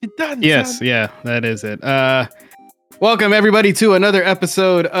dun, Yes, dun. yeah, that is it. Welcome everybody to another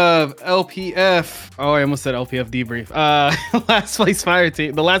episode of LPF. Oh, I almost said LPF debrief. Last Place Fire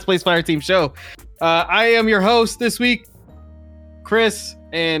Team, the Last Place Fire Team show. I am your host this week, Chris,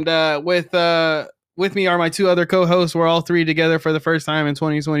 and with me are my two other co-hosts. We're all three together for the first time in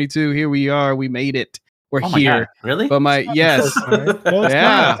 2022. Here we are. We made it. We're here. God, really? But my yes, No, it's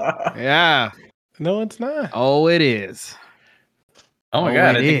yeah, yeah. No, it's not. Oh, it is. Oh my Oh,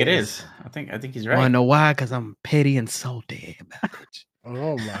 god, it I think it is. is. I think he's right. Wanna know why? Because I'm petty and salty about it.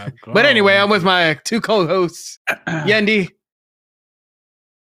 Oh my god. But anyway, I'm with my two co-hosts, Yendi.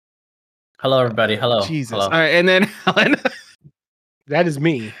 Hello, everybody. Hello. Jesus. Hello. All right, and then Alan. That is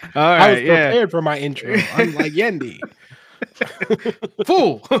me. All I was right, yeah. prepared for my intro. I'm like Yendi.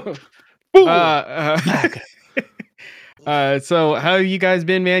 Fool. Fool. So how you guys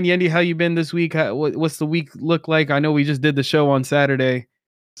been, man? Yendi, how you been this week? What's the week look like? I know we just did the show on Saturday.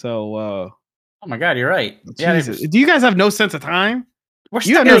 So Oh my god, you're right. Jesus. Do you guys have no sense of time? We're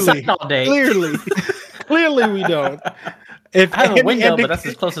You stuck have inside all day. Clearly we don't. If I have a any window, but that's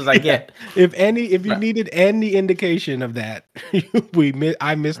as close as I get. If you Right. needed any indication of that,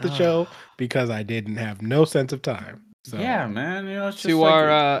 I missed the show because I didn't have no sense of time. So Yeah, man. You know, it's just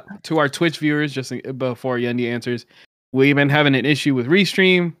To our Twitch viewers, just before Yendi answers, we've been having an issue with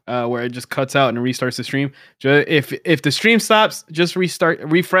Restream, where it just cuts out and restarts the stream. If the stream stops, just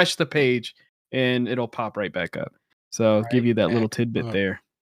refresh the page, and it'll pop right back up. So give you that little tidbit there.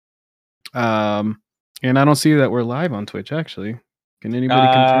 And I don't see that we're live on Twitch. Actually, can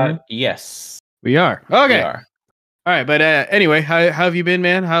anybody confirm? Yes. We are. Okay. We are. All right. But anyway, how have you been,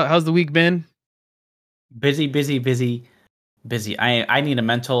 man? How's the week been? Busy. I need a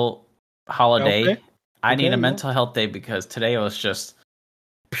mental holiday. Okay. I need Okay, a yeah. mental health day because today I was just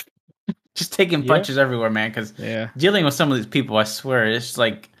taking Yeah. punches everywhere, man. Because Yeah. dealing with some of these people, I swear, it's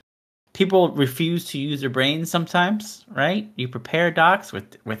like people refuse to use their brains sometimes, right? You prepare docs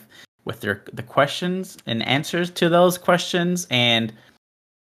with the questions and answers to those questions, and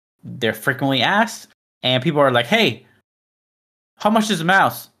they're frequently asked, and people are like, "Hey, how much is a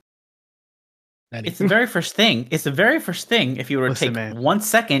mouse?" It's the very first thing. It's the very first thing. If you were to Listen, take man. 1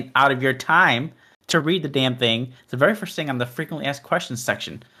 second out of your time to read the damn thing, it's the very first thing on the frequently asked questions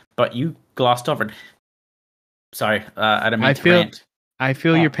section. But you glossed over it. Sorry, I didn't mean to rant. I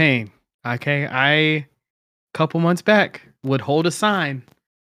feel Oh. your pain. Okay, a couple months back would hold a sign,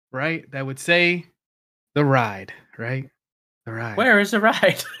 right, that would say "The Ride," right? The Ride. Where is the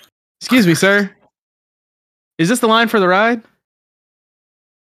ride? Excuse me, sir. Is this the line for The Ride?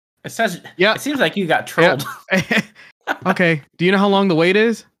 It says. Yeah. It seems like you got trolled. Okay. Do you know how long the wait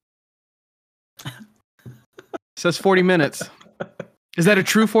is? It says 40 minutes. Is that a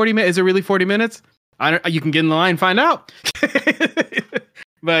true 40 minutes? Is it really 40 minutes? You can get in the line and find out.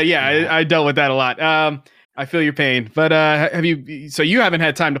 But yeah, I dealt with that a lot. I feel your pain. But so you haven't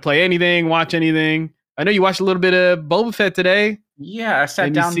had time to play anything, watch anything? I know you watched a little bit of Boba Fett today. Yeah, I sat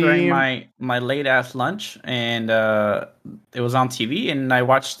And you down see during him? my late ass lunch, and it was on TV, and I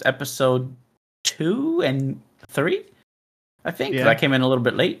watched episode 2 and 3. I think 'cause Yeah. I came in a little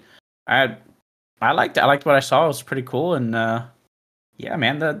bit late. I liked it. I liked what I saw. It was pretty cool, and yeah,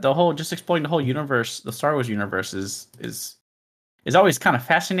 man, the whole just exploring the whole universe, the Star Wars universe is always kind of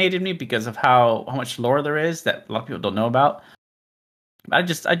fascinated me because of how much lore there is that a lot of people don't know about. I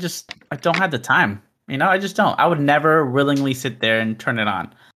don't have the time. You know, I just don't. I would never willingly sit there and turn it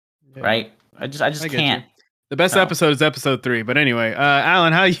on. Yeah. Right? I just I get can't. you. The best No. episode is episode 3. But anyway,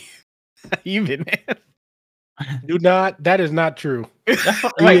 Alan, how you been, man? That is not true.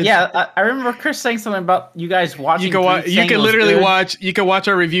 Wait, yeah, I remember Chris saying something about you guys watching. You can watch. three, You saying can it was literally good. watch. You can watch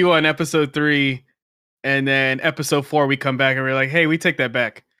our review on episode 3, and then episode 4 we come back and we're like, "Hey, we take that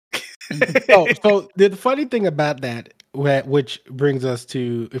back." So the funny thing about that, which brings us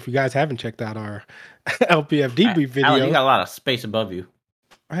to, if you guys haven't checked out our LPF debrief video, Alan, you got a lot of space above you.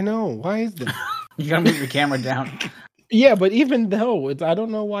 I know, why is that? You gotta move your camera down. Yeah, but even though I don't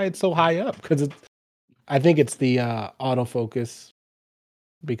know why it's so high up, because I think it's the autofocus,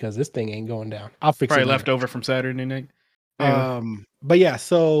 because this thing ain't going down. I'll fix Probably it left later. over from Saturday night. Anyway. But yeah,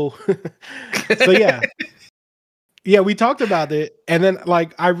 so yeah, we talked about it, and then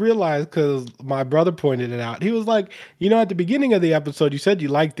like I realized, because my brother pointed it out. He was like, at the beginning of the episode, you said you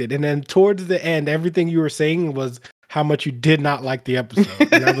liked it, and then towards the end, everything you were saying was how much you did not like the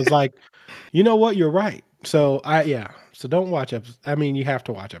episode. And I was like, you know what, you're right. So so don't watch episode. I mean, you have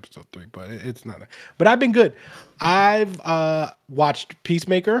to watch episode 3, but it's not. But I've been good. I've watched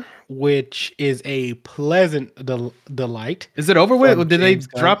Peacemaker, which is a pleasant delight. Is it over with? From Did they James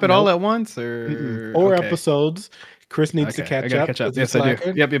Gunn? drop it all Nope. at once, or 4 okay. episodes Chris needs to Okay, I catch gotta up. catch up. 'Cause he's Yes, I do.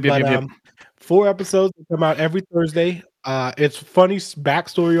 slacking. Yep. But 4 episodes come out every Thursday. It's funny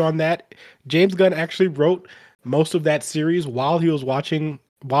backstory on that. James Gunn actually wrote most of that series while he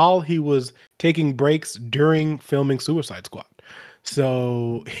was taking breaks during filming Suicide Squad.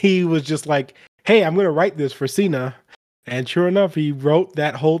 So he was just like, "Hey, I'm going to write this for Cena," and sure enough, he wrote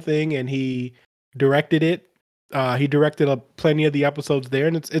that whole thing and he directed it. He directed plenty of the episodes there,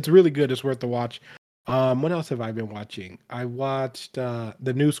 and it's really good. It's worth the watch. What else have I been watching? I watched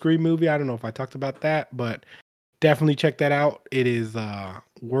the new Scream movie. I don't know if I talked about that, but definitely check that out. It is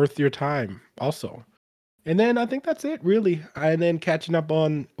worth your time also. And then I think that's it, really. And then catching up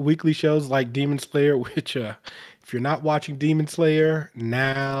on weekly shows like Demon Slayer, which if you're not watching Demon Slayer,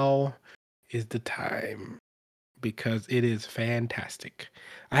 now is the time because it is fantastic.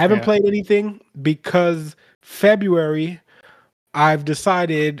 I haven't played anything because February I've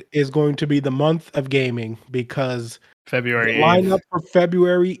decided is going to be the month of gaming because February the lineup for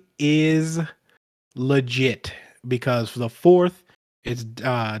February is legit because for the 4th it's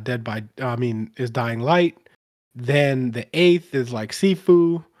is Dying Light. Then the 8th is like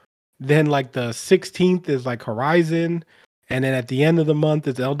Sifu. Then like the 16th is like Horizon. And then at the end of the month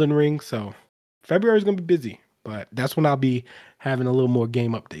is Elden Ring. So February is going to be busy, but that's when I'll be having a little more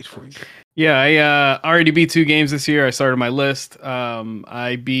game updates for you. Yeah, I already beat 2 games this year. I started my list.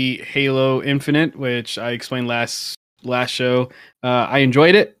 I beat Halo Infinite, which I explained last show. I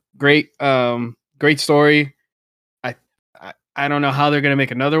enjoyed it. Great story. I don't know how they're going to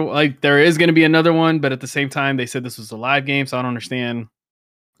make another. Like, there is going to be another one, but at the same time, they said this was a live game, so I don't understand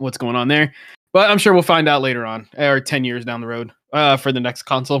what's going on there. But I'm sure we'll find out later on, or 10 years down the road, for the next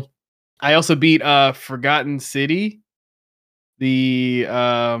console. I also beat Forgotten City, the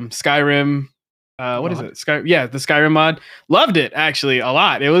Skyrim. What is it? The Skyrim mod. Loved it actually a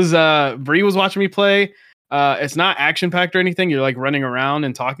lot. It was Bree was watching me play. It's not action packed or anything. You're like running around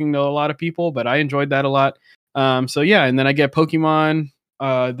and talking to a lot of people, but I enjoyed that a lot. So yeah, and then I get Pokemon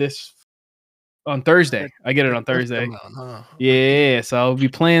this on Thursday. I get it on Thursday. Yeah, so I'll be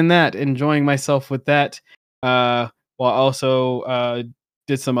playing that, enjoying myself with that. While also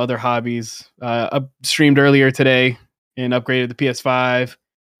did some other hobbies. Streamed earlier today and upgraded the PS5,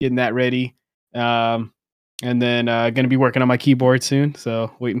 getting that ready. And then going to be working on my keyboard soon.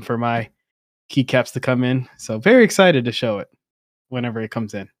 So waiting for my keycaps to come in. So very excited to show it whenever it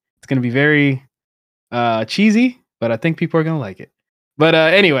comes in. It's going to be very cheesy, but I think people are going to like it. But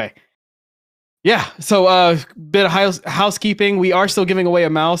anyway, yeah. So bit of housekeeping. We are still giving away a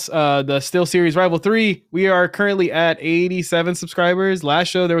mouse. The SteelSeries Rival 3. We are currently at 87 subscribers. Last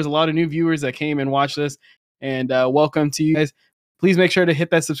show, there was a lot of new viewers that came and watched this. And welcome to you guys. Please make sure to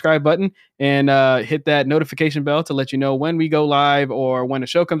hit that subscribe button and hit that notification bell to let you know when we go live or when a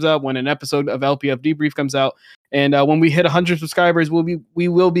show comes up, when an episode of LPF Debrief comes out. And when we hit 100 subscribers, we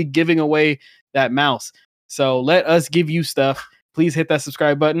will be giving away that mouse. So let us give you stuff. Please hit that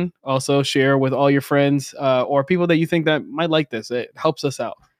subscribe button. Also share with all your friends or people that you think that might like this. It helps us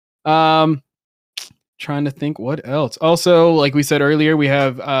out. Trying to think what else. Also, like we said earlier, we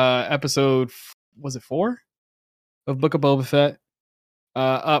have episode, was it 4 of Book of Boba Fett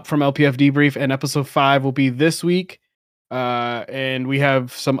up from LPF Debrief, and episode 5 will be this week. And we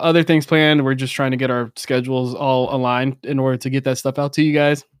have some other things planned. We're just trying to get our schedules all aligned in order to get that stuff out to you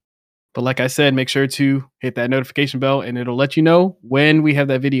guys. But like I said, make sure to hit that notification bell and it'll let you know when we have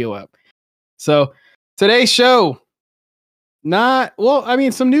that video up. So today's show,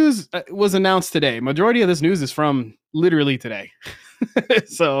 some news was announced today. Majority of this news is from literally today.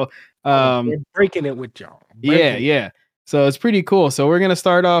 So we're breaking it with y'all. Yeah. So it's pretty cool. So we're going to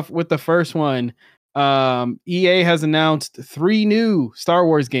start off with the first one. EA has announced 3 new Star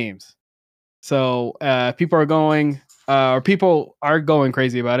Wars games. So people are going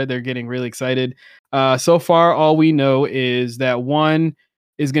crazy about it. They're getting really excited. So far, all we know is that one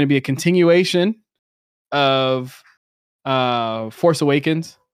is going to be a continuation of Force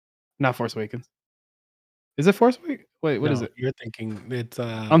Awakens. Not Force Awakens. Is it Force Awakens? Wait, what is it? You're thinking it's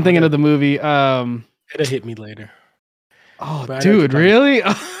I'm thinking of the movie. It'll hit me later. Oh, dude, really?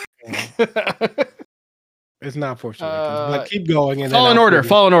 It's not Force Awakens, but keep going. And Fallen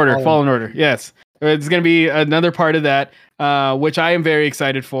Order. Yes. It's going to be another part of that, which I am very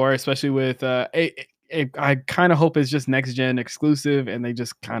excited for, especially with I kind of hope it's just next gen exclusive and they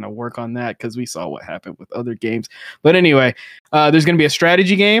just kind of work on that because we saw what happened with other games. But anyway, there's going to be a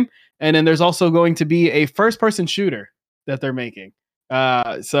strategy game, and then there's also going to be a first person shooter that they're making.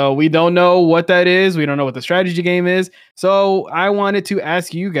 So we don't know what that is. We don't know what the strategy game is. So I wanted to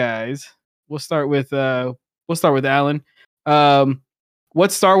ask you guys. We'll start with Alan.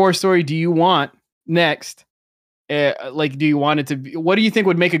 What Star Wars story do you want next? Like, do you want it to be? What do you think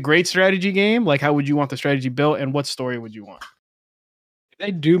would make a great strategy game? Like, how would you want the strategy built, and what story would you want? If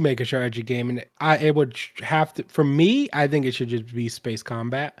they do make a strategy game, and it would have to. For me, I think it should just be space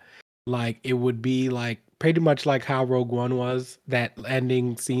combat. Like it would be like pretty much like how Rogue One was. That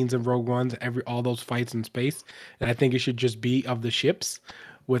ending scenes in Rogue One's all those fights in space, and I think it should just be of the ships,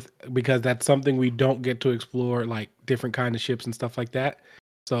 because that's something we don't get to explore, like different kind of ships and stuff like that.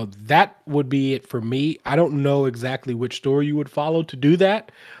 So that would be it for me. I don't know exactly which story you would follow to do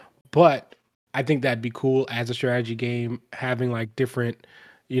that, but I think that'd be cool as a strategy game, having like different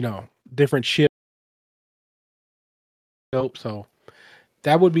ships. So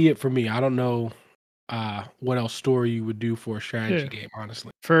that would be it for me. I don't know what else story you would do for a strategy game,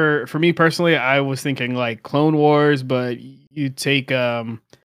 honestly. For me personally, I was thinking like Clone Wars, but you take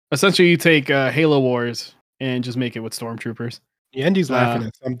essentially you take Halo Wars and just make it with stormtroopers. Yeah, Andy's laughing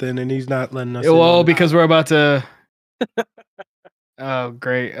at something, and he's not letting us. Well, because we're about to. Oh,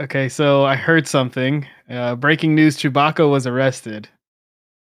 great. Okay, so I heard something. Breaking news: Chewbacca was arrested.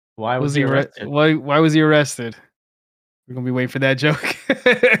 Why was he arrested? Why was he arrested? We're gonna be waiting for that joke.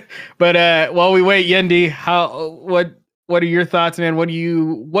 But while we wait, Yendi, what are your thoughts, man?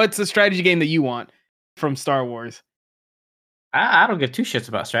 What's the strategy game that you want from Star Wars? I don't give two shits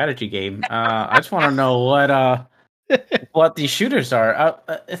about strategy game. I just want to know what these shooters are.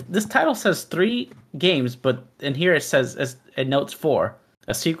 This title says 3 games, but in here it says it notes 4: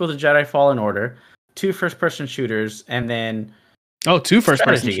 a sequel to Jedi Fallen Order, 2 first-person shooters, and then 2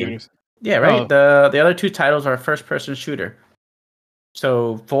 first-person shooters. Yeah, right. The other 2 titles are first-person shooter.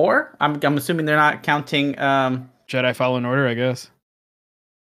 So 4. I'm assuming they're not counting Jedi Fallen Order, I guess.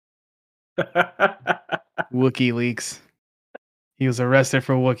 Wookiee leaks. He was arrested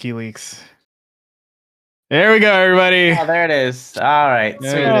for Wookiee leaks. There we go, everybody. Oh, there it is. All right.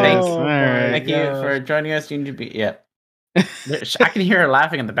 Sweet. Thanks. All right. Thank you for joining us. You need to be. Yeah. I can hear her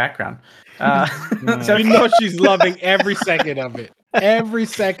laughing in the background. So you know she's loving every second of it. Every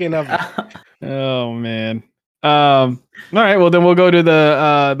second of it. Oh man. All right. Well, then we'll go to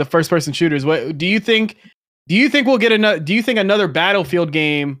the first person shooters. What do you think? Do you think we'll get another? Do you think another Battlefield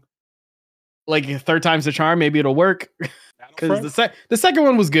game, like third time's the charm? Maybe it'll work. Because the second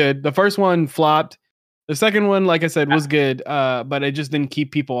one was good. The first one flopped. The second one, like I said, was good. But it just didn't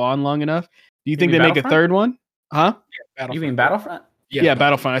keep people on long enough. Do you think they make a third one? Huh? Yeah, you mean Battlefront? Yeah,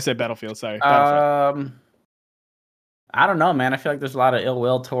 Battlefront. I said Battlefield. Sorry. I don't know, man. I feel like there's a lot of ill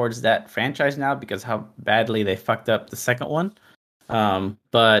will towards that franchise now because how badly they fucked up the second one.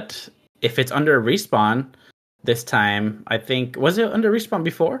 But if it's under Respawn this time, I think was it under Respawn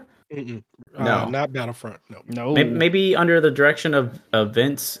before? No, not Battlefront. No. Maybe under the direction of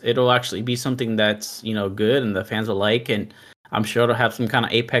Vince, it'll actually be something that's good and the fans will like, and I'm sure it'll have some kind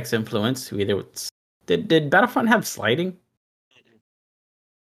of Apex influence. Did Battlefront have sliding?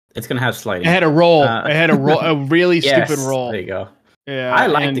 It's gonna have sliding. It had a roll. It had a really stupid roll. There you go. Yeah, I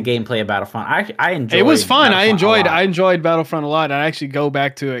like the gameplay of Battlefront. I enjoyed. It was fun. I enjoyed Battlefront a lot. I actually go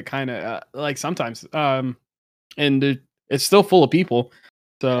back to it kind of like sometimes. And it's still full of people.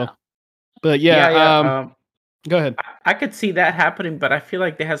 So, but go ahead. I could see that happening, but I feel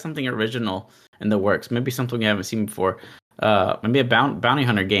like they have something original in the works. Maybe something we haven't seen before. Maybe a bounty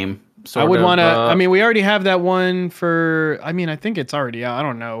hunter game. I would want to. I mean, we already have that one for. I mean, I think it's already out. I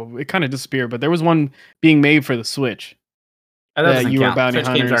don't know. It kind of disappeared, but there was one being made for the Switch. That you were bounty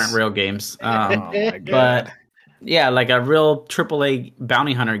hunters. Games aren't real games. But yeah, like a real AAA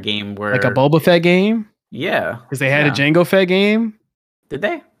bounty hunter game where like a Boba Fett game. Yeah, because they had a Jango Fett game. Did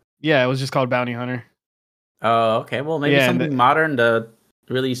they? Yeah, it was just called Bounty Hunter. Oh, okay. Well, maybe something modern to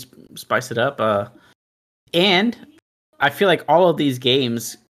really spice it up. And I feel like all of these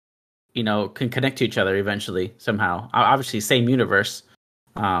games, can connect to each other eventually somehow. Obviously, same universe,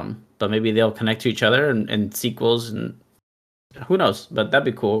 but maybe they'll connect to each other and sequels, and who knows? But that'd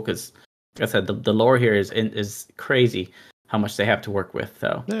be cool because, like I said, the lore here is crazy how much they have to work with.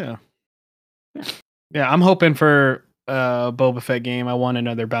 So yeah, I'm hoping for Boba Fett game. I want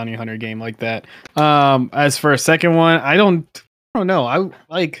another bounty hunter game like that. As for a second one, I don't know.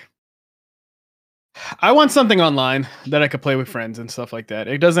 I want something online that I could play with friends and stuff like that.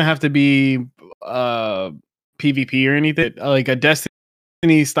 It doesn't have to be PvP or anything. Like a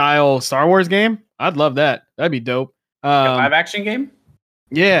Destiny style Star Wars game. I'd love that. That'd be dope. A live action game?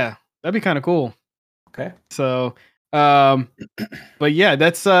 Yeah, that'd be kind of cool. Okay. So, but yeah,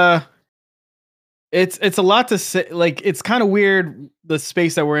 that's it's a lot to say. Like, it's kind of weird the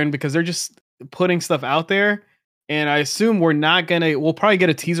space that we're in because they're just putting stuff out there, and I assume we'll probably get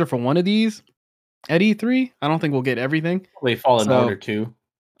a teaser for one of these at E3. I don't think we'll get everything. Probably Fallen Order 2.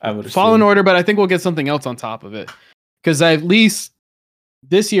 I would Fallen assume. Order, but I think we'll get something else on top of it. Because at least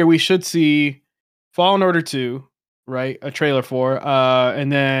this year we should see Fallen Order 2, right? A trailer for.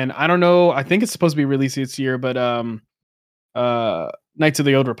 And then I don't know, I think it's supposed to be released this year, but Knights of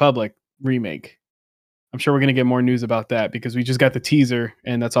the Old Republic remake. I'm sure we're gonna get more news about that because we just got the teaser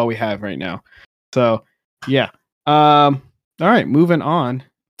and that's all we have right now. So yeah. All right, moving on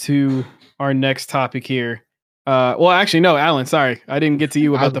to our next topic here. Well, actually, no, Alan. Sorry, I didn't get to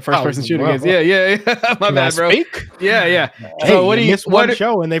you about the first-person shooter games. Yeah. My Can bad, I bro. speak? Yeah. Hey, So what do you miss one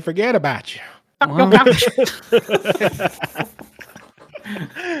show and they forget about you?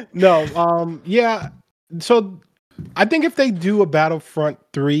 No, yeah. So I think if they do a Battlefront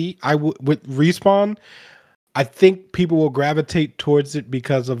 3, with Respawn, I think people will gravitate towards it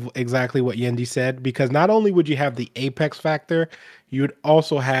because of exactly what Yendi said. Because not only would you have the Apex factor, you would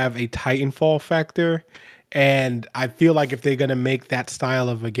also have a Titanfall factor. And I feel like if they're gonna make that style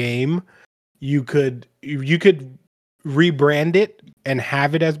of a game, you could rebrand it and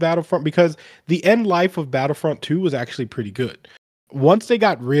have it as Battlefront, because the end life of Battlefront 2 was actually pretty good. Once they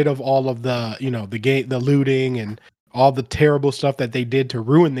got rid of all of the, the looting and all the terrible stuff that they did to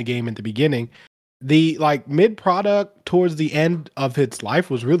ruin the game at the beginning, the mid product towards the end of its life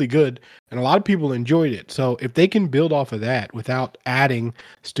was really good and a lot of people enjoyed it. So if they can build off of that without adding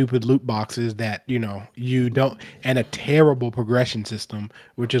stupid loot boxes that, you don't, and a terrible progression system,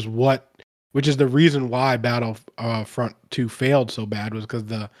 which is the reason why Battlefront 2 failed so bad, was because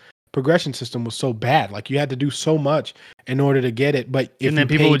the progression system was so bad. Like, you had to do so much in order to get it, but if then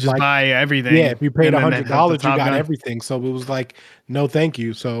people would just buy everything. Yeah, if you paid $100, you got gun. everything. So it was like, no, thank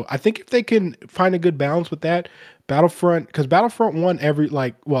you. So I think if they can find a good balance with that, because Battlefront 1,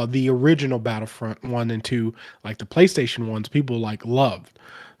 the original Battlefront 1 and 2, like the PlayStation ones, people loved.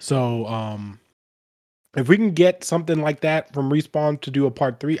 So if we can get something like that from Respawn to do a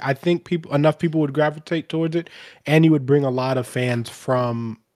part 3, I think enough people would gravitate towards it, and you would bring a lot of fans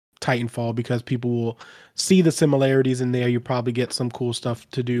from Titanfall because people will see the similarities in there. You probably get some cool stuff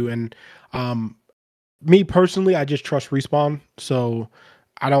to do. And me personally, I just trust Respawn, so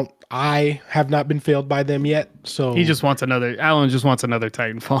I have not been failed by them yet. So Alan just wants another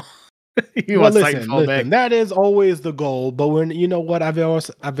Titanfall. He wants Titanfall back. That is always the goal, but when you know what,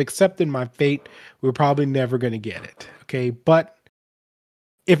 I've accepted my fate. We're probably never going to get it. Okay, but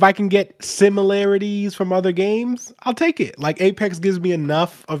if I can get similarities from other games, I'll take it. Like, Apex gives me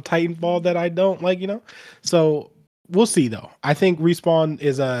enough of Titanfall that I don't So we'll see, though. I think Respawn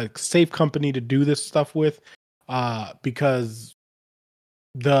is a safe company to do this stuff with, because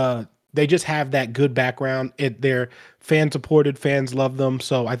they just have that good background. They're fan supported, fans love them.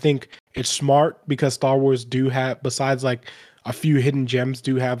 So I think it's smart, because Star Wars do have, besides a few hidden gems,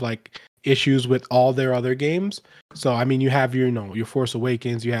 do have issues with all their other games. So I mean, you have your Force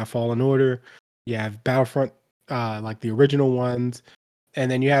Awakens, you have Fallen Order, you have Battlefront, the original ones,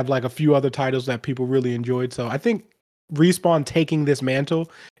 and then you have a few other titles that people really enjoyed. So I think Respawn taking this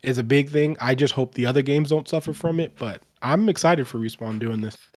mantle is a big thing. I just hope the other games don't suffer from it, but I'm excited for Respawn doing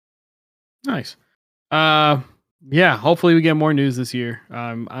this. Nice. Yeah, hopefully we get more news this year.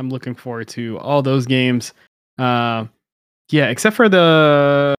 I'm looking forward to all those games. Yeah, except for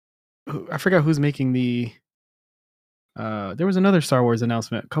I forgot who's making the there was another Star Wars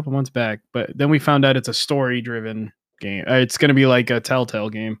announcement a couple months back, but then we found out it's a story-driven game. It's going to be like a Telltale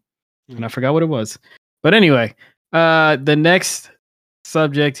game, and I forgot what it was. But anyway, the next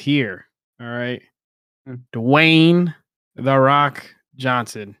subject here, all right, Dwayne "The Rock"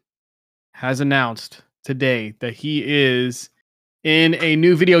 Johnson has announced today that he is in a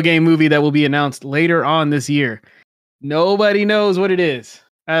new video game movie that will be announced later on this year. Nobody knows what it is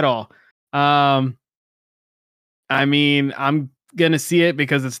at all. I mean, I'm gonna see it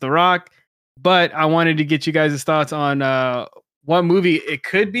because it's The Rock, but I wanted to get you guys' thoughts on what movie it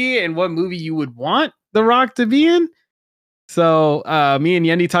could be and what movie you would want The Rock to be in. So me and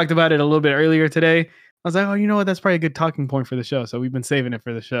Yendi talked about it a little bit earlier today. I was like, oh, you know what? That's probably a good talking point for the show. So we've been saving it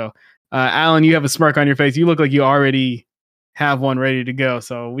for the show. Alan, you have a smirk on your face. You look like you already have one ready to go.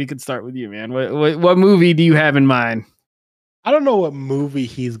 So we could start with you, man. What movie do you have in mind? I don't know what movie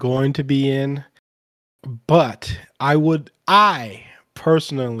he's going to be in, but I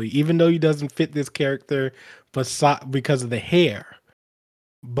personally, even though he doesn't fit this character because of the hair,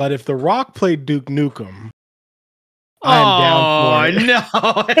 but if The Rock played Duke Nukem, I'm down for it. No.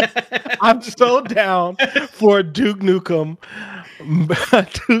 I'm so down for Duke Nukem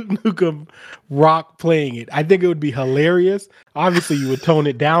Rock playing it. I think it would be hilarious. Obviously, you would tone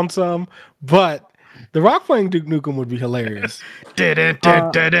it down some, but The Rock playing Duke Nukem would be hilarious. Yep.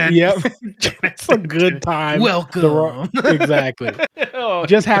 It's a good time. The Rock, exactly.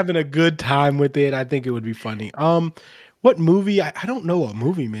 Just having a good time with it. I think it would be funny. What movie? I don't know a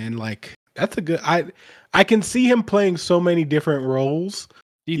movie, man. Like that's a good. I can see him playing so many different roles.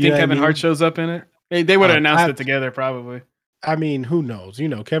 Do you think Kevin Hart shows up in it? They would have announced it together, probably. I mean, who knows?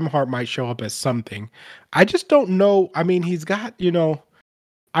 Kevin Hart might show up as something. I just don't know. I mean, he's got,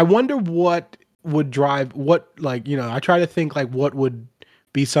 I wonder what would drive I try to think like what would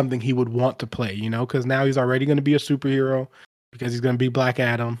be something he would want to play, because now he's already going to be a superhero because he's going to be Black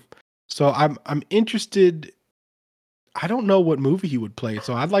Adam. So I'm interested. I don't know what movie he would play.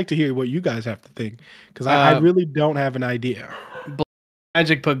 So I'd like to hear what you guys have to think because I really don't have an idea.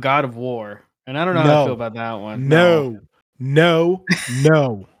 Magic put God of War, and I don't know how I feel about that one. No.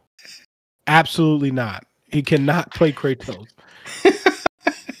 Absolutely not. He cannot play Kratos.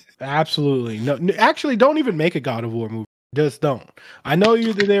 Absolutely. No. Actually, don't even make a God of War movie. Just don't. I know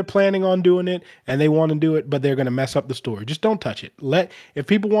they're planning on doing it and they want to do it, but they're going to mess up the story. Just don't touch it. If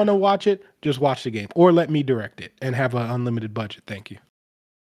people want to watch it, just watch the game or let me direct it and have an unlimited budget. Thank you.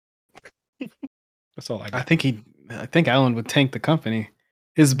 That's all I got. I think Alan would tank the company.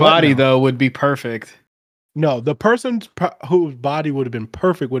 His body though would be perfect. No, the person whose body would have been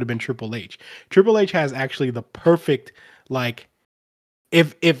perfect would have been Triple H. Triple H has actually the perfect, like,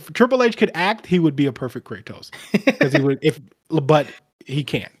 if Triple H could act, he would be a perfect Kratos. Because he would, but he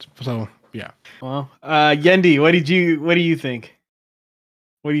can't. So yeah. Well, Yendi, what do you think?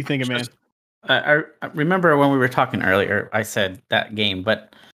 What do you think, man? I remember when we were talking earlier, I said that game,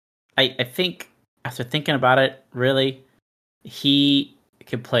 but I think after thinking about it, really, he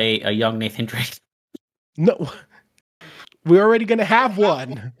could play a young Nathan Drake. No, we're already gonna have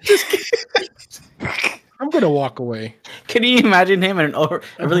one. I'm gonna walk away. Can you imagine him in a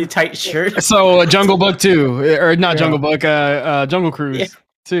really tight shirt? So Jungle Book 2, or not Jungle Book, Jungle Cruise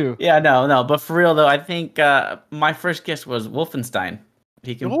 2. Yeah, no. But for real though, I think my first guess was Wolfenstein.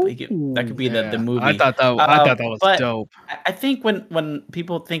 That could be the movie. I thought that was dope. I think when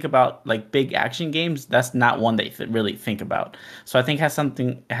people think about like big action games, that's not one they really think about. So I think it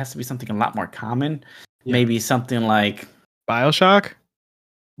has to be something a lot more common. Yeah. Maybe something like BioShock?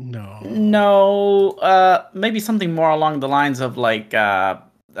 No. Maybe something more along the lines of like Did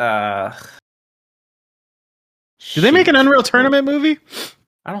they make an Unreal Tournament movie?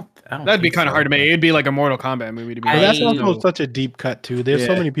 I don't That'd be kind of hard to make. It'd be like a Mortal Kombat movie to be. That's also such a deep cut too. There's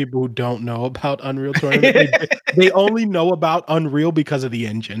so many people who don't know about Unreal Tournament. They only know about Unreal because of the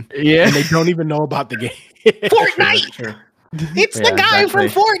engine. Yeah. And they don't even know about the game. Fortnite. Sure. It's the guy from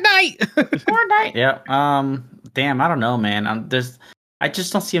Fortnite. Fortnite. Yeah. Damn, I don't know, man. I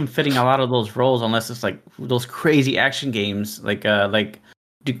just don't see him fitting a lot of those roles unless it's like those crazy action games like Duke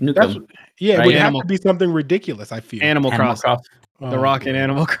Nukem. It would have to be something ridiculous, I feel. Animal Crossing. The Rock and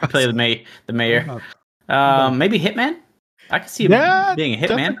Animal Crossing. Play the mayor. Maybe Hitman. I can see him being a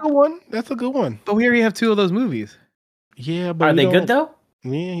Hitman. That's a good one. But we already have 2 of those movies. Yeah, but are they good though?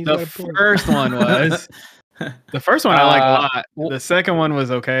 Yeah, the first one was. The first one I like a lot. The second one was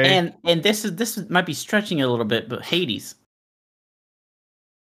okay. And this might be stretching it a little bit, but Hades.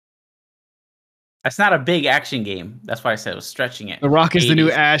 That's not a big action game. That's why I said it was stretching it. The Rock is the new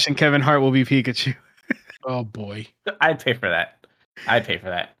Ash, and Kevin Hart will be Pikachu. Oh boy, I'd pay for that.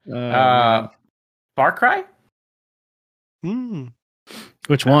 Far Cry.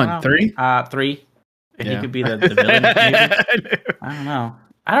 Which one? 3? 3. If he could be the villain.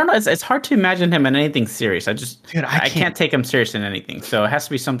 I don't know. It's hard to imagine him in anything serious. I can't take him serious in anything. So it has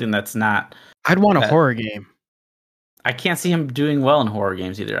to be something that's not. I'd want a horror game. I can't see him doing well in horror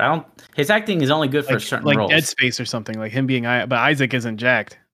games either. His acting is only good for certain roles. Like Dead Space or something. Like him being, but Isaac isn't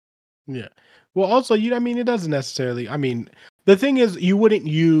jacked. Yeah. Well, also, it doesn't necessarily. I mean, the thing is, you wouldn't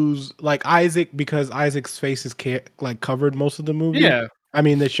use like Isaac because Isaac's face is covered most of the movie. Yeah. I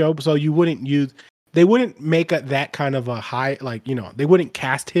mean, the show. So you wouldn't use. They wouldn't make that kind of a high, they wouldn't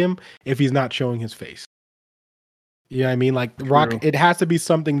cast him if he's not showing his face. You know what I mean? Like The Rock, it has to be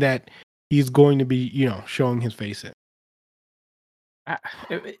something that he's going to be, showing his face in.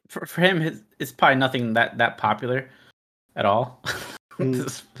 For him, it's probably nothing that popular at all.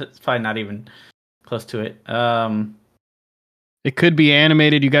 It's probably not even close to it. It could be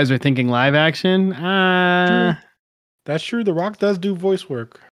animated. You guys are thinking live action? That's true. The Rock does do voice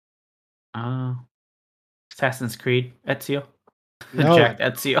work. Assassin's Creed, Ezio. No. Jack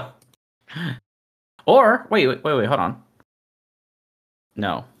Ezio. Or, wait, hold on.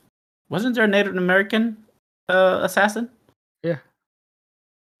 No. Wasn't there a Native American assassin? Yeah.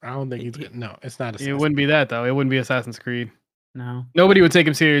 I don't think he's good. No, it's not. It wouldn't be that, though. It wouldn't be Assassin's Creed. No. Nobody would take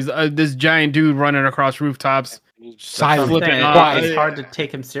him serious. This giant dude running across rooftops. Silent. Flipping Saying, off. it's hard to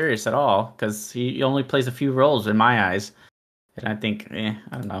take him serious at all because he only plays a few roles in my eyes, and I think, I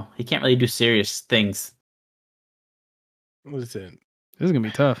don't know, he can't really do serious things. Listen, This is gonna be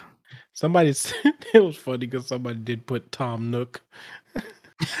tough. somebody said it was funny because somebody did put Tom Nook,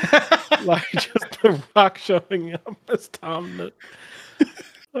 like just the Rock showing up as Tom Nook.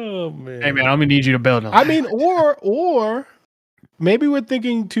 Oh man! Hey man, I'm gonna need you to build him. I mean, or maybe we're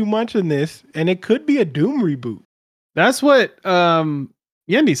thinking too much in this, and it could be a Doom reboot. That's what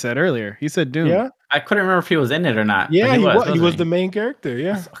Yendi said earlier. He said Doom. Yeah, I couldn't remember if he was in it or not. but yeah, he was. He was wasn't the main character.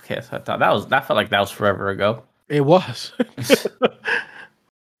 Yeah, Okay, so I thought that felt like that was forever ago. it was.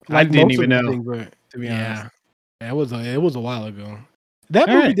 I didn't most even of the know, things were- to be yeah, honest. it was a while ago. That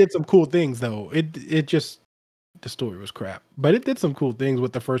All movie right. did some cool things, though. It just the story was crap, but it did some cool things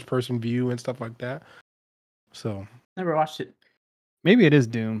with the first person view and stuff like that. So Never watched it. Maybe it is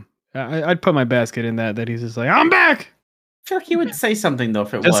Doom. I'd put my basket in that he's just like, I'm back. I feel like he would say something though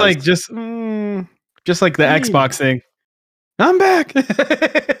if it Just was like just like the Hey. Xbox thing. I'm back.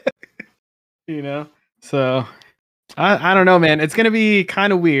 You know? So I don't know, man. It's gonna be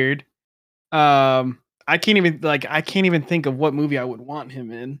kind of weird. I can't even think of what movie I would want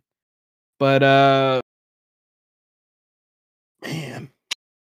him in. But man.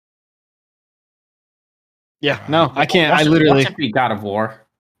 Yeah, no, I can't. I literally watch it be God of War.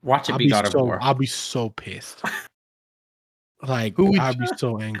 Watch it be God of War. I'll be so pissed. Like Who would I'd be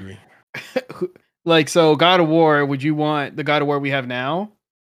so angry. like so God of War, would you want the God of War we have now?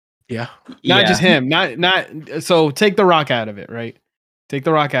 Yeah, Not just him. Not so take the Rock out of it, right? Take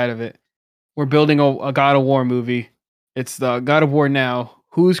the Rock out of it. We're building a God of War movie. It's the God of War now.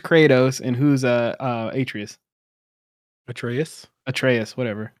 Who's Kratos and who's Atreus? Atreus. Atreus,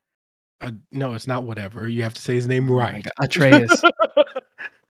 whatever. No, it's not whatever. You have to say his name right. Atreus.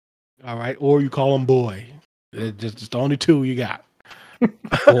 All right, or you call him boy. It's just the only two you got.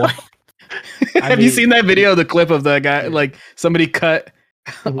 Boy. Have you seen that video, the clip of the guy, like somebody cut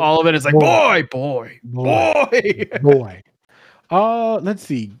all of it? It's like, boy. boy. Let's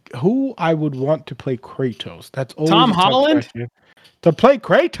see who I would want to play Kratos. That's always Tom a tough Holland? question. To play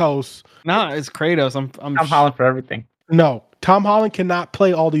Kratos. Nah, it's Kratos. I'm Tom Holland for everything. No, Tom Holland cannot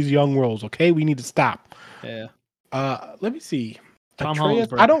play all these young roles. Okay, we need to stop. Yeah. Let me see. Tom Atreus,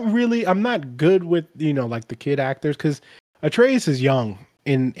 Holland's I don't really. I'm not good with like the kid actors because Atreus is young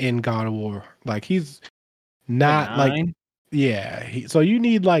in God of War. Like he's not like so you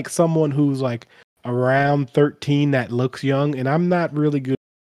need like someone who's like around 13 that looks young, and I'm not really good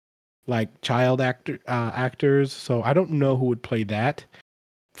like child actors, so I don't know who would play that.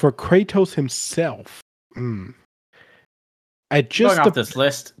 For Kratos himself, I just Going off this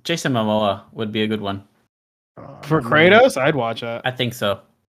list, Jason Momoa would be a good one. For Kratos, I'd watch that. I think so.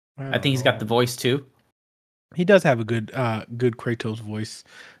 I think he's got the voice too. He does have a good Kratos voice.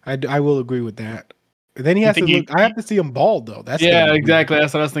 I will agree with that. Then he has to look. I have to see him bald though. That's exactly.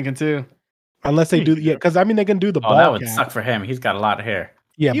 That's what I was thinking too. Unless they do, because I mean they can do the ball. That would cap. suck for him. He's got a lot of hair.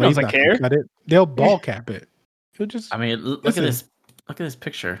 Yeah, He but he's doesn't not care. gonna cut it. They'll ball cap it. He'll just. I mean, look Listen. at this. Look at this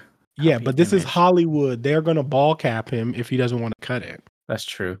picture. Yeah, Copy but this is image. Hollywood. They're gonna ball cap him if he doesn't want to cut it. That's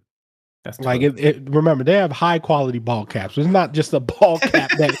true. That's Like true. remember, they have high quality ball caps. It's not just a ball cap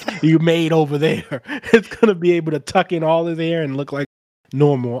that you made over there. It's gonna be able to tuck in all his hair and look like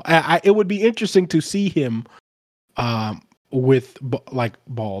normal. It would be interesting to see him, with like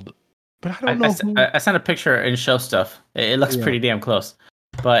bald. But I don't know. I sent a picture in show stuff. It looks pretty damn close.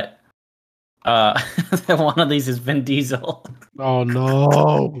 But one of these is Vin Diesel. Oh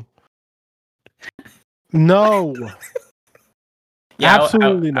no. No. Yeah,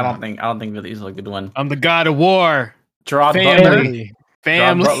 Absolutely I not. don't think Vin Diesel is a good one. I'm the God of War. Gerard Family.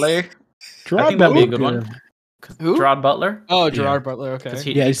 Butler. Family. Gerard Butler. Gerard I think that'd be a Butler. good one. Who? Gerard Butler. Oh, Gerard Butler. Okay. 'Cause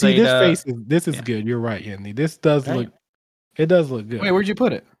Yeah, he see played, this face is this is yeah. good. You're right, Andy. This does Right. look it does look good. Wait, where'd you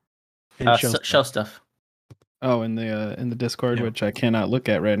put it? in show stuff. Oh, in the Discord, Yeah. which I cannot look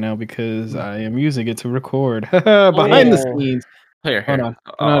at right now because I am using it to record behind the Oh. scenes. Here. Hold on.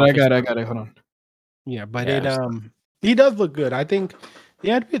 Oh, No, I okay. got it. Hold on. Yeah, but Yeah, he does look good. I think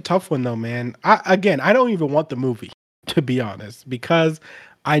it'd be a tough one though, man. I don't even want the movie, to be honest, because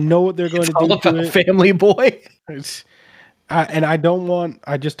I know what they're going It's to all do to about it. Family Boy. And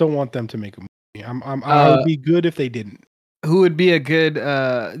I just don't want them to make a movie. I would be good if they didn't. Who would be a good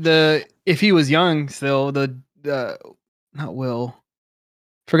if he was young still, not Will.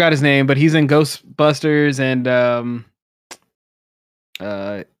 Forgot his name, but he's in Ghostbusters and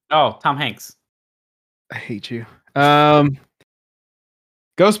Tom Hanks. I hate you.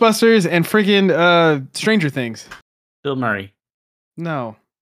 Ghostbusters and freaking Stranger Things. Bill Murray. No.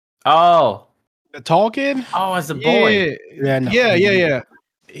 Oh, The tall kid? oh, as a boy. Yeah, no. Yeah.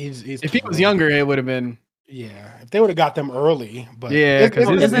 He's If he too was old. younger, it would have been. Yeah, if they would have got them early, but Yeah,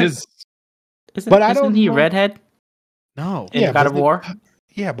 because his. But I don't Isn't he know. redhead No. in God of War?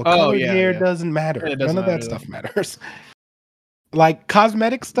 Yeah, but Oh, colored yeah, hair yeah. doesn't matter. It doesn't None of that matter, stuff matters. Like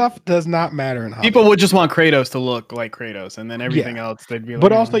cosmetic stuff does not matter in Hogwarts. People would just want Kratos to look like Kratos, and then everything else they'd be like.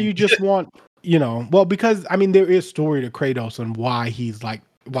 But also, you just want, well, because I mean, there is story to Kratos and why he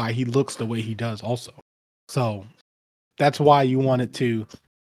looks the way he does, also. So that's why you want it to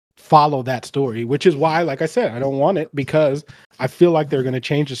follow that story, which is why, like I said, I don't want it because I feel like they're going to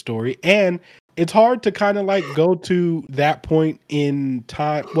change the story, and it's hard to kind of like go to that point in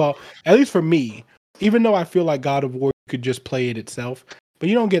time. Well, at least for me, even though I feel like God of War could just play it itself, but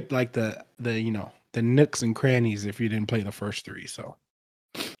you don't get like the nooks and crannies if you didn't play the first three. So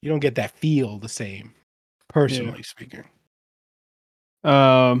you don't get that feel the same, personally speaking.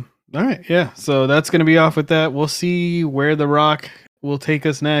 All right, yeah. So that's gonna be off with that. We'll see where The Rock will take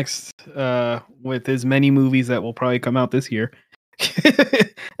us next, with as many movies that will probably come out this year.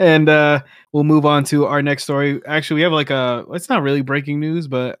 And we'll move on to our next story. Actually, we have like it's not really breaking news,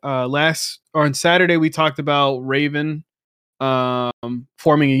 but on Saturday we talked about Raven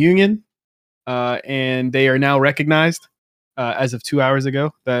forming a union, and they are now recognized as of 2 hours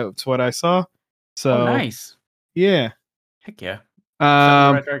ago. That's what I saw. So nice. Yeah. Heck yeah. In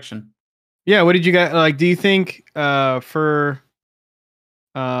the right direction. Yeah, what did you guys like? Do you think for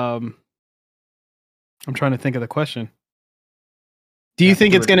I'm trying to think of the question. Do you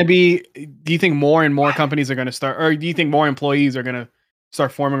think it's going to be? Do you think more and more companies are going to start, or do you think more employees are going to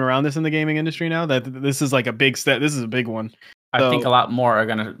start forming around this in the gaming industry now? That this is like a big step. This is a big one. I think a lot more are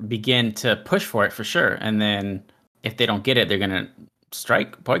going to begin to push for it for sure, and then if they don't get it, they're going to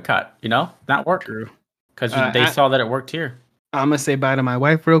strike, boycott. Not work. True. Because they saw that it worked here. I'm gonna say bye to my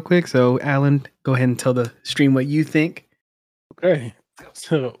wife real quick. So, Alan, go ahead and tell the stream what you think. Okay.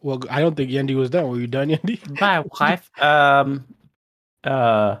 So, well, I don't think Yendi was done. Were you done, Yendi? My wife.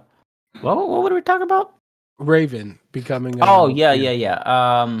 What would we talk about? Raven becoming.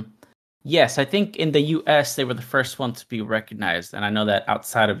 Yeah. Yes, I think in the U.S. they were the first one to be recognized, and I know that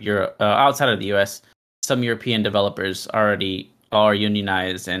outside of Europe, outside of the U.S., some European developers already are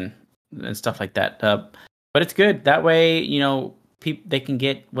unionized and stuff like that. But it's good that way. They can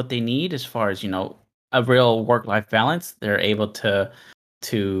get what they need as far as a real work-life balance. They're able to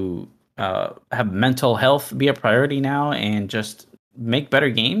have mental health be a priority now and just make better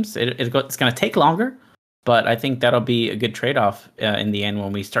games. It's going to take longer, but I think that'll be a good trade-off in the end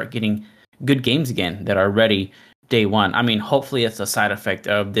when we start getting good games again that are ready day one. I mean, hopefully it's a side effect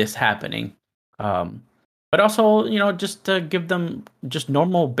of this happening. But also, just to give them just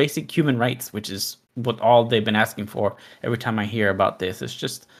normal basic human rights, which is what all they've been asking for every time I hear about this. It's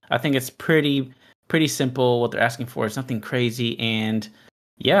just, I think it's pretty simple what they're asking for. It's nothing crazy. And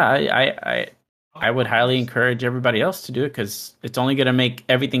yeah, I would highly encourage everybody else to do it because it's only going to make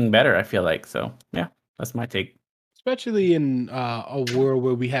everything better, I feel like. So yeah, that's my take. Especially in a world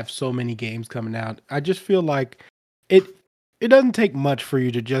where we have so many games coming out. I just feel like it doesn't take much for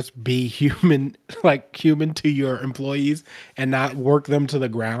you to just be human to your employees and not work them to the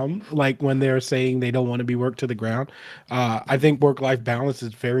ground. Like when they're saying they don't want to be worked to the ground. I think work-life balance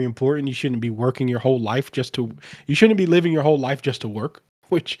is very important. You shouldn't be working your whole life you shouldn't be living your whole life just to work,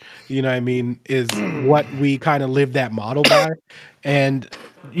 which, is what we kind of live that model by. And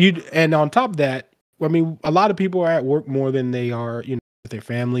on top of that, I mean, a lot of people are at work more than they are, with their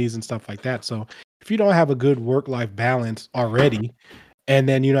families and stuff like that. So if you don't have a good work-life balance already, and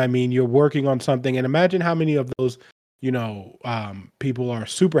then, you're working on something, and imagine how many of those, people are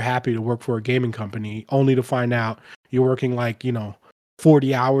super happy to work for a gaming company only to find out you're working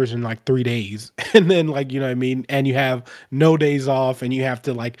 40 hours in 3 days. And then and you have no days off and you have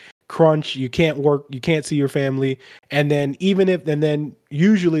to crunch, you can't work, you can't see your family. And then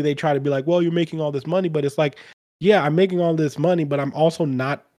usually they try to be like, well, you're making all this money, but it's like, yeah, I'm making all this money, but I'm also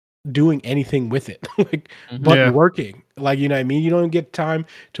not doing anything with it. Working. You don't get time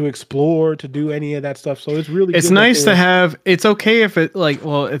to explore, to do any of that stuff. So it's really it's nice to have. It's okay if it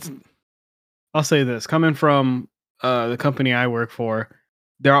I'll say this, coming from the company I work for,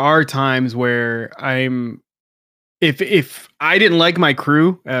 there are times where if I didn't like my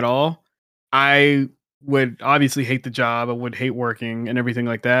crew at all, I would obviously hate the job. I would hate working and everything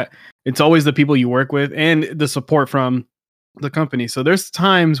like that. It's always the people you work with and the support from the company. So there's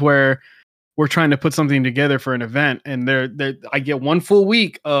times where we're trying to put something together for an event, and I get one full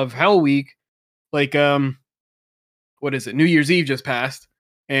week of Hell Week, what is it? New Year's Eve just passed,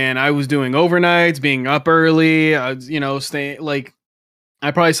 and I was doing overnights, being up early. I was, staying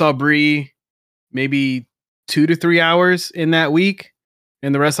I probably saw Bree maybe 2 to 3 hours in that week,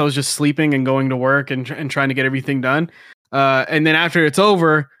 and the rest I was just sleeping and going to work and trying to get everything done. And then after it's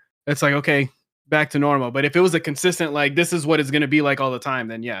over, it's like, okay, back to normal. But if it was a consistent, like, this is what it's going to be like all the time,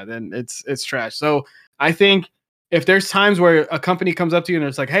 then yeah, then it's trash. So I think if there's times where a company comes up to you and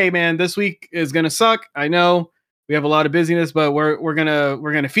it's like, hey man, this week is going to suck. I know we have a lot of busyness, but we're going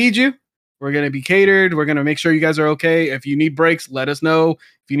to feed you. We're going to be catered. We're going to make sure you guys are okay. If you need breaks, let us know.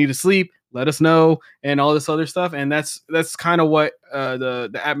 If you need to sleep, let us know, and all this other stuff. And that's kind of what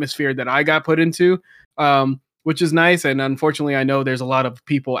the atmosphere that I got put into, which is nice. And unfortunately, I know there's a lot of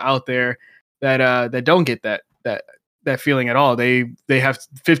people out there that don't get that feeling at all. They have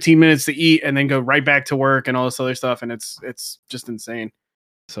 15 minutes to eat and then go right back to work and all this other stuff, and it's just insane.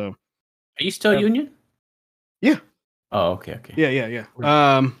 So, are you still union? Yeah. Oh, okay. Yeah.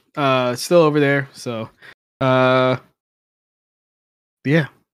 Still over there. So, yeah.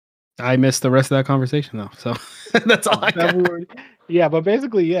 I missed the rest of that conversation though. So that's all I got. Yeah, but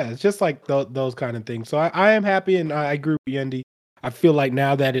basically, yeah, it's just like those kind of things. So I am happy, and I agree with Yendi. I feel like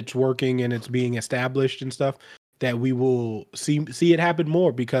now that it's working and it's being established and stuff, that we will see it happen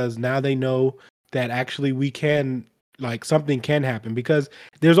more, because now they know that actually we can, like, something can happen, because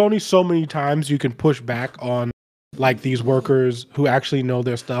there's only so many times you can push back on like these workers who actually know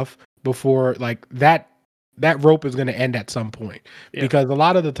their stuff before, like, that rope is going to end at some point. Yeah. Because a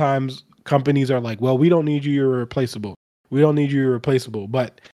lot of the times companies are like, well, we don't need you, you're replaceable. We don't need you, you're replaceable.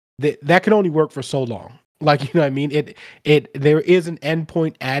 But that can only work for so long. Like, you know what I mean? There is an end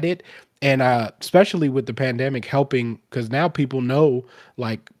point at it. And especially with the pandemic helping, because now people know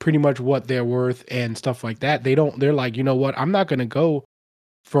like pretty much what they're worth and stuff like that. They're like, you know what? I'm not going to go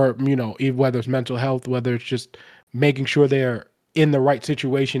for, you know, whether it's mental health, whether it's just making sure they're in the right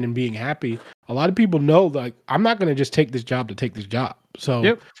situation and being happy. A lot of people know, like, I'm not going to just take this job to take this job. So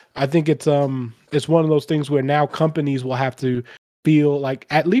yep. I think it's one of those things where now companies will have to feel like,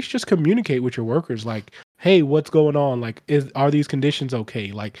 at least just communicate with your workers, like, hey, what's going on? Like, are these conditions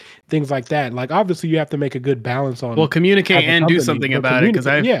okay? Like, things like that. Like, obviously you have to make a good balance on. Well, communicate and do something about it. Because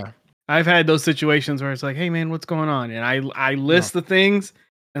I've had those situations where it's like, hey man, what's going on? And I list the things,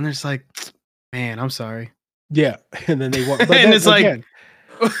 and they're just like, man, I'm sorry. Yeah, and then they want, but and it's again,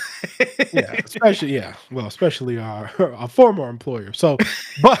 like, especially our former employer. So,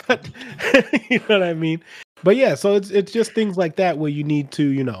 but you know what I mean. But yeah, so it's just things like that where you need to,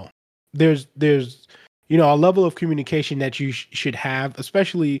 you know, there's you know, a level of communication that you should have,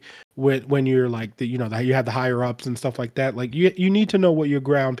 especially when you're like you have the higher ups and stuff like that. Like you need to know what your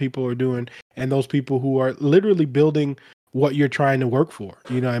ground people are doing, and those people who are literally building what you're trying to work for.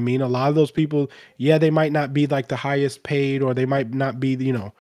 You know what I mean? A lot of those people, yeah, they might not be like the highest paid, or they might not be, you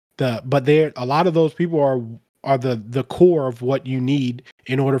know, but a lot of those people are the core of what you need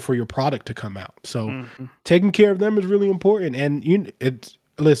in order for your product to come out. So taking care of them is really important. And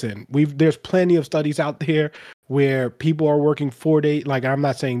listen, there's plenty of studies out there where people are working 4 days. Like, I'm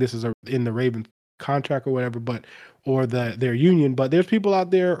not saying this is in the Ravens contract or whatever, or their union, but there's people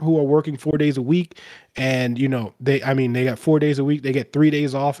out there who are working 4 days a week, and you know, they got 4 days a week, they get 3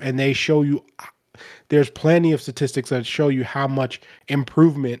 days off, and they show you, there's plenty of statistics that show you how much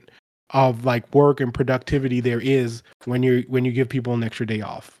improvement of like work and productivity there is when you give people an extra day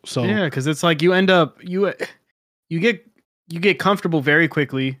off. So yeah, because it's like you end up you get comfortable very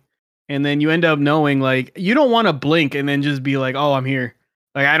quickly, and then you end up knowing, like, you don't want to blink and then just be like, oh, I'm here.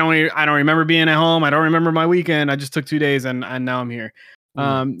 Like, I don't remember being at home. I don't remember my weekend. I just took 2 days and now I'm here.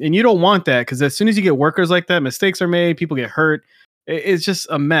 And you don't want that, because as soon as you get workers like that, mistakes are made, people get hurt. It's just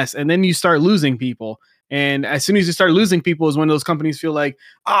a mess. And then you start losing people. And as soon as you start losing people is when those companies feel like,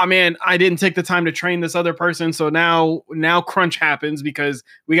 oh man, I didn't take the time to train this other person. So now crunch happens because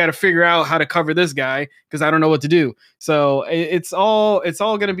we got to figure out how to cover this guy because I don't know what to do. So it's all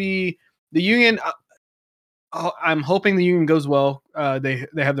going to be the union. I'm hoping the union goes well. They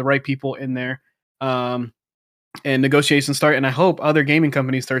have the right people in there, and negotiations start. And I hope other gaming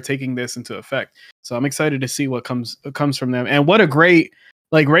companies start taking this into effect. So I'm excited to see what comes from them. And what a great,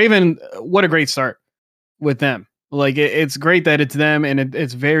 like, Raven, what a great start with them. Like, it's great that it's them, and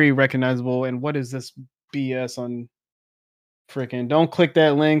it's very recognizable. And what is this BS on freaking? Don't click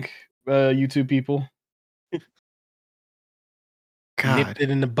that link, YouTube people. God. Nipped it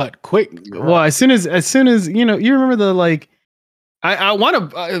in the butt quick. Well, as soon as you know, you remember the, like, I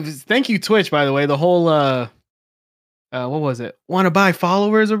want to thank you, Twitch, by the way. The whole what was it? Want to buy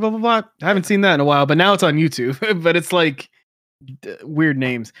followers or blah blah blah. I haven't seen that in a while, but now it's on YouTube. But it's like weird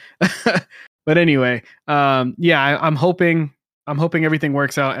names. But anyway, yeah, I'm hoping everything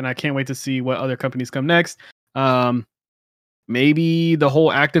works out, and I can't wait to see what other companies come next. Man, maybe the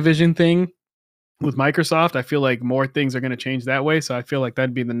whole Activision thing with Microsoft, I feel like more things are going to change that way. So I feel like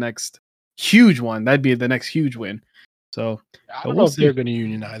that'd be the next huge one. That'd be the next huge win. So I don't know if they're going to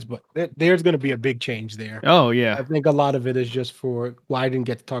unionize, but there's going to be a big change there. Oh, yeah. I think a lot of it is just for, well, I didn't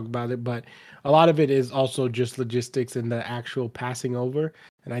get to talk about it, but a lot of it is also just logistics and the actual passing over.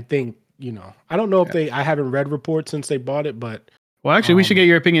 And I think, I don't know if I haven't read reports since they bought it, but. Well, actually, we should get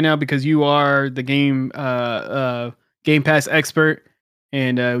your opinion now because you are the Game Pass expert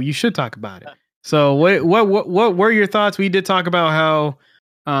and you should talk about it. So what were your thoughts? We did talk about how,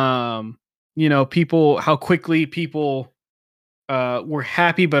 how quickly people were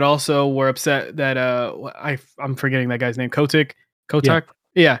happy, but also were upset that I'm forgetting that guy's name, Kotick.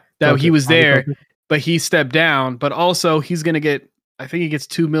 Yeah, that he was there, but he stepped down. But also, he's gonna get. I think he gets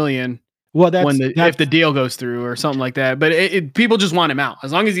 $2 million. Well, if the deal goes through or something like that. But people just want him out.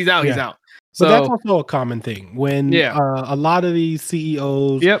 As long as he's out, he's out. So that's also a common thing when a lot of these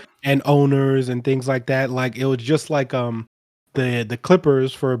CEOs and owners and things like that. Like it was just like the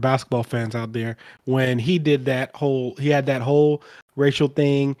Clippers for basketball fans out there when he had that whole racial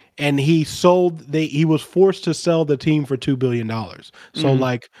thing and he was forced to sell the team for $2 billion.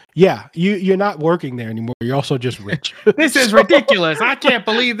 So you're not working there anymore. You're also just rich. This is ridiculous. I can't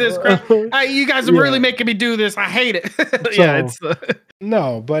believe this crap. You guys are really making me do this. I hate it.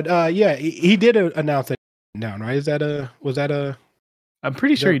 No, but he did announce it down, right? Was that I'm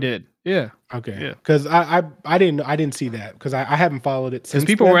pretty sure he did. Yeah. Okay. Yeah. Because I didn't see that because I haven't followed it since.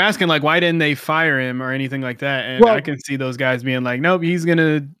 Because people were asking like, why didn't they fire him or anything like that? And I can see those guys being like, nope, he's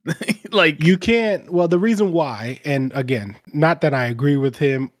gonna like. You can't. Well, the reason why, and again, not that I agree with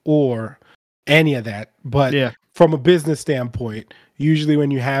him or any of that, but from a business standpoint, usually when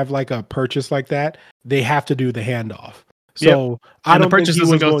you have like a purchase like that, they have to do the handoff. So the purchase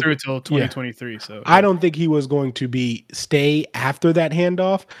doesn't go through until 2023. So I don't think he was going to stay after that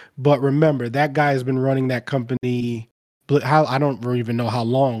handoff. But remember, that guy has been running that company. I don't even know how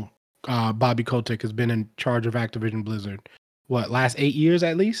long Bobby Kotick has been in charge of Activision Blizzard. What, last 8 years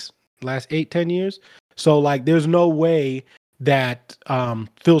at least? Last 8-10 years? So like, there's no way that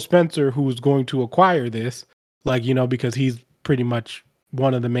Phil Spencer, who's going to acquire this, because he's pretty much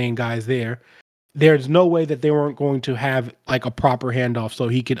one of the main guys there. There's no way that they weren't going to have like a proper handoff so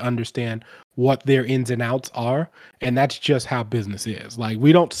he could understand what their ins and outs are. And that's just how business is. Like,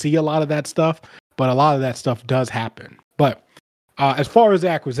 we don't see a lot of that stuff, but a lot of that stuff does happen. But as far as the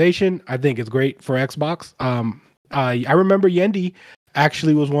acquisition, I think it's great for Xbox. I remember Yendi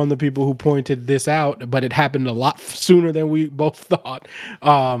actually was one of the people who pointed this out, but it happened a lot sooner than we both thought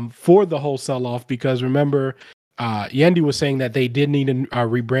for the whole sell-off, because remember, Yendi was saying that they did need a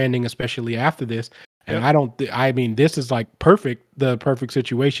rebranding, especially after this. And I mean, this is like the perfect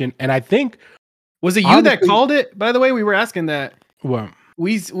situation. And I think, was it you that called it? By the way, we were asking that. Well,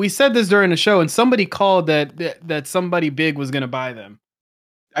 we said this during the show, and somebody called that somebody big was going to buy them.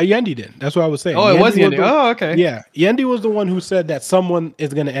 Yendi did. That's what I was saying. Oh, it was Yendi. Oh, okay. Yeah, Yendi was the one who said that someone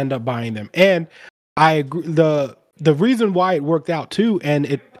is going to end up buying them, and I agree. The reason why it worked out too,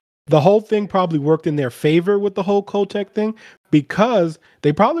 and the whole thing probably worked in their favor with the whole Kotick thing, because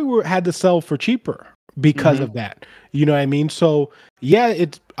they probably had to sell for cheaper because of that. You know what I mean? So yeah,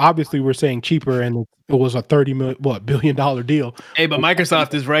 it's obviously we're saying cheaper, and it was a $30 billion deal. Hey, but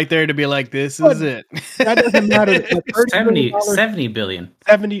Microsoft is right there to be like, this is it. That doesn't matter. Like 70 billion.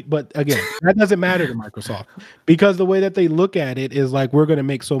 70, but again, that doesn't matter to Microsoft, because the way that they look at it is like, we're going to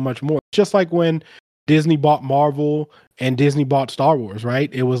make so much more. Just like when Disney bought Marvel and Disney bought Star Wars,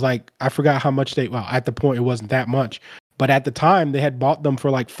 right? It was like, I forgot how much at the point it wasn't that much, but at the time they had bought them for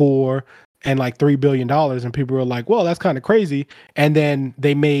like $4 and like $3 billion, and people were like, well, that's kind of crazy. And then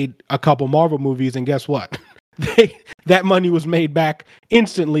they made a couple Marvel movies, and guess what? That money was made back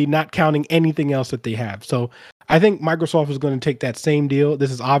instantly, not counting anything else that they have. So I think Microsoft is going to take that same deal.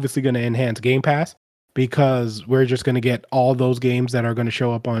 This is obviously going to enhance Game Pass, because we're just going to get all those games that are going to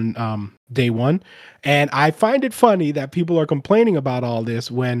show up on day one. And I find it funny that people are complaining about all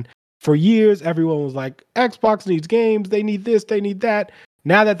this when for years everyone was like, Xbox needs games, they need this, they need that.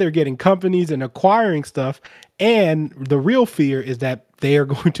 Now that they're getting companies and acquiring stuff, and the real fear is that they are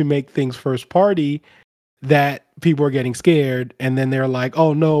going to make things first party, that people are getting scared, and then they're like,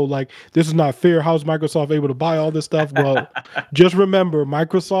 oh no, like, this is not fair. How's Microsoft able to buy all this stuff? Well, just remember,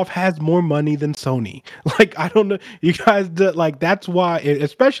 Microsoft has more money than Sony. Like, I don't know, you guys, like, that's why,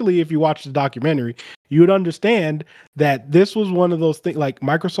 especially if you watch the documentary, you would understand that this was one of those things. Like,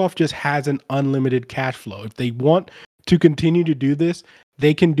 Microsoft just has an unlimited cash flow. If they want to continue to do this,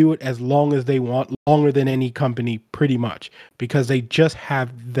 they can do it as long as they want, longer than any company, pretty much, because they just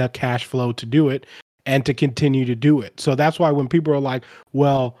have the cash flow to do it. and to continue to do it. So that's why when people are like,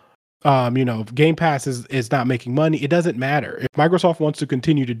 well, if Game Pass is not making money, it doesn't matter. If Microsoft wants to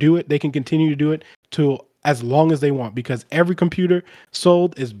continue to do it, they can continue to do it to as long as they want, because every computer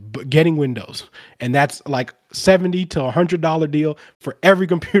sold is getting Windows, and that's like $70 to $100 deal for every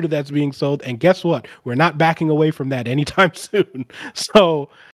computer that's being sold. And guess what? We're not backing away from that anytime soon. So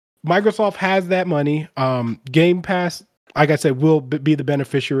Microsoft has that money. Game Pass, like I said, will be the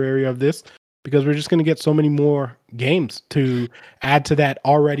beneficiary of this, because we're just going to get so many more games to add to that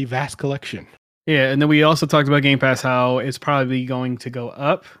already vast collection. Yeah, and then we also talked about Game Pass, how it's probably going to go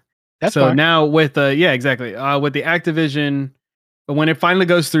up. That's so fine. now with with the Activision, when it finally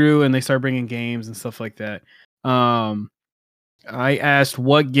goes through and they start bringing games and stuff like that, I asked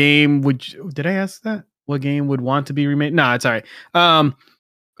what game did I ask that? What game would want to be remade? No, it's all right.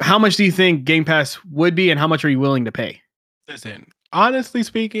 How much do you think Game Pass would be, and how much are you willing to pay? Listen, honestly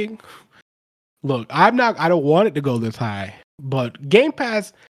speaking, look, I don't want it to go this high, but Game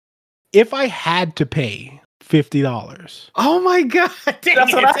Pass, if I had to pay $50. Oh my god!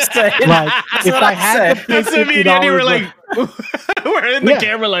 That's what I said. Like, if I had to pay $50, we're like, we're in the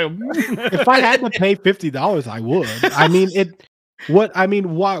camera like. If I had to pay $50, I would. I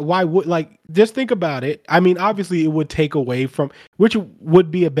mean, why would, like, just think about it. I mean, obviously it would take away from, which would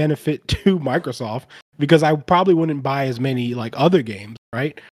be a benefit to Microsoft, because I probably wouldn't buy as many like other games,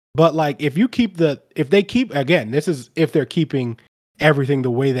 right? But like, if they keep, again, this is if they're keeping everything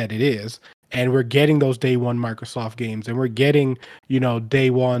the way that it is, and we're getting those day one Microsoft games, and we're getting, day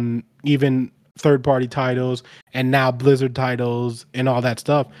one, even third-party titles, and now Blizzard titles and all that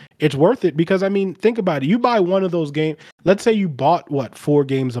stuff, it's worth it. Because I mean, think about it. You buy one of those games, let's say you bought 4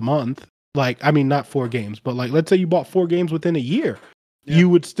 games a month. Like, I mean, not 4 games, but like, let's say you bought 4 games within a year. Yeah. You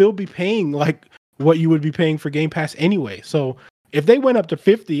would still be paying like what you would be paying for Game Pass anyway. So if they went up to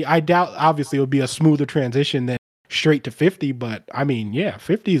 50, I doubt, obviously it would be a smoother transition than straight to 50. But I mean, yeah,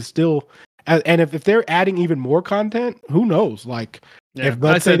 50 is still, and if they're adding even more content, who knows? Like, if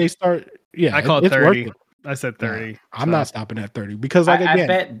let's say they start, I call it 30. I said 30. I'm not stopping at 30, because like, again, I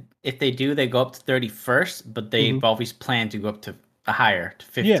bet if they do, they go up to 30 first, but they've always planned to go up to a higher, to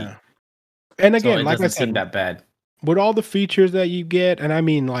 50. Yeah. And again, so it like I doesn't said, seem that bad with all the features that you get. And I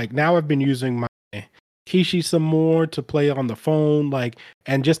mean, like, now I've been using my Kishi some more to play on the phone, like,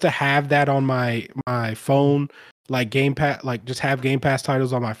 and just to have that on my phone, like Game Pass, like just have Game Pass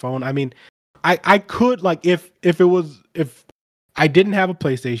titles on my phone. I mean, I could, like, if I didn't have a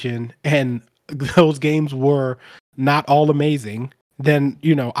PlayStation and those games were not all amazing, then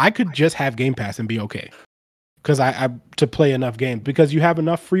I could just have Game Pass and be okay, because I to play enough games, because you have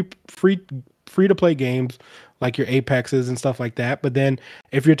enough free to play games like your Apexes and stuff like that. But then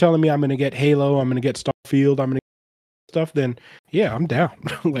if you're telling me I'm going to get Halo, I'm going to get Starfield, I'm going to get stuff, then yeah, I'm down.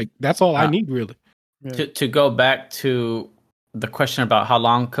 Like, that's all I need, really. Yeah. To go back to the question about how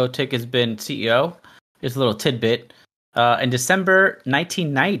long Kotick has been CEO, here's a little tidbit. In December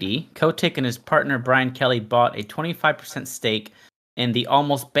 1990, Kotick and his partner Brian Kelly bought a 25% stake in the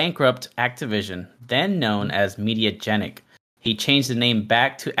almost bankrupt Activision, then known as Mediagenic. He changed the name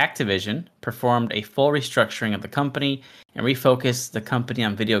back to Activision, performed a full restructuring of the company, and refocused the company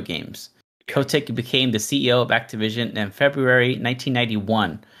on video games. Kotick became the CEO of Activision in February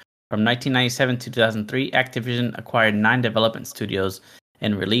 1991. From 1997 to 2003, Activision acquired 9 development studios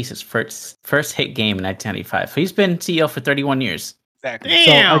and released its first hit game in 1995. So he's been CEO for 31 years. Exactly.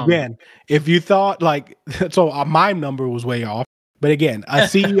 Damn. So again, if you thought like, so my number was way off, but again, a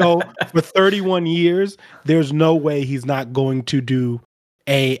CEO for 31 years, there's no way he's not going to do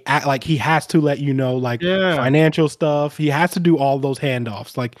like, he has to let financial stuff. He has to do all those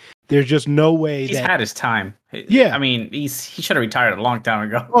handoffs. Like, there's just no way he's had his time. Yeah. I mean, he should have retired a long time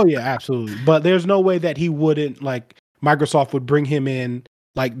ago. Oh yeah, absolutely. But there's no way that he wouldn't, like, Microsoft would bring him in,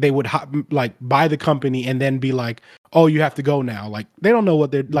 like, they would like buy the company and then be like, oh, you have to go now. Like, they don't know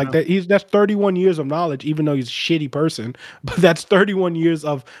what they're like. That's 31 years of knowledge, even though he's a shitty person, but that's 31 years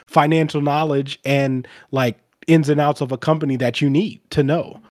of financial knowledge and like ins and outs of a company that you need to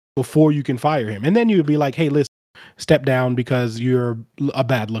know before you can fire him. And then you'd be like, hey, listen, step down because you're a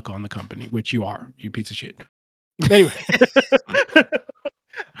bad look on the company, which you are, you piece of shit. Anyway.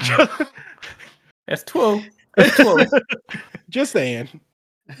 That's 12. Just saying.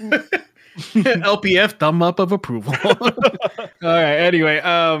 LPF thumb up of approval. All right. Anyway,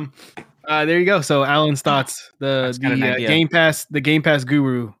 there you go. So Alan's thoughts, the Game Pass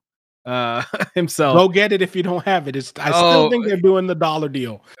guru himself. Go get it if you don't have it. I still think they're doing the dollar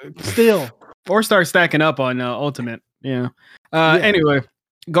deal. Still, or start stacking up on Ultimate. Yeah. Anyway,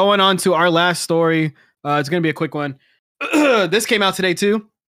 going on to our last story. It's gonna be a quick one. This came out today too.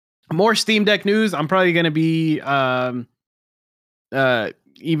 more Steam Deck news. I'm probably going to be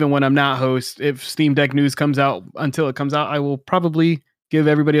even when I'm not host. If Steam Deck news comes out, until it comes out, I will probably give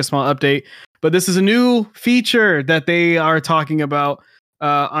everybody a small update. But this is a new feature that they are talking about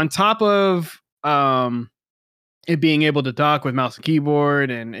on top of it being able to dock with mouse and keyboard,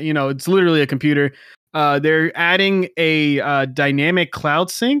 and it's literally a computer. They're adding a dynamic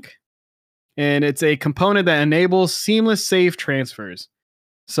cloud sync, and it's a component that enables seamless save transfers.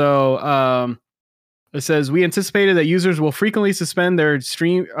 So it says, we anticipated that users will frequently suspend their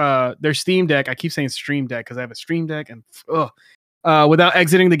Steam Deck. I keep saying Stream Deck because I have a Stream Deck, and without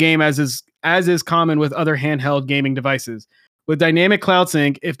exiting the game, as is common with other handheld gaming devices. With dynamic cloud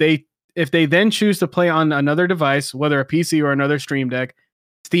sync, if they then choose to play on another device, whether a PC or another Steam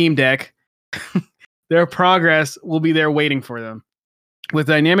Deck, their progress will be there waiting for them. With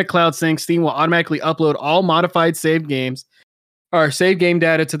dynamic cloud sync, Steam will automatically upload all modified saved games or save game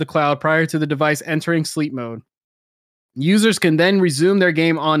data to the cloud prior to the device entering sleep mode. Users can then resume their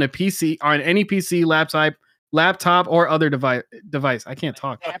game on a PC, on any PC, laptop, or other device. I can't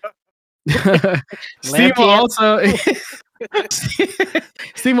talk. Steam will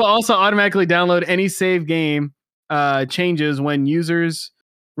also automatically download any save game changes when users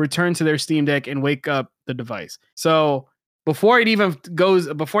return to their Steam Deck and wake up the device. So before it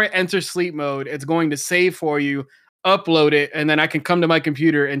enters sleep mode, it's going to save for you, upload it, and then I can come to my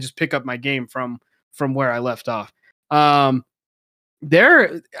computer and just pick up my game from where I left off. I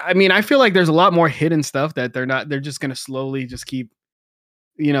feel like there's a lot more hidden stuff that they're just going to slowly just keep,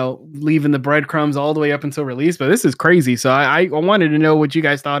 leaving the breadcrumbs all the way up until release. But this is crazy. So I wanted to know what you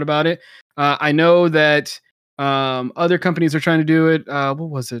guys thought about it. I know that other companies are trying to do it. What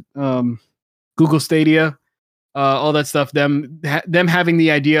was it? Google Stadia, all that stuff. Them having the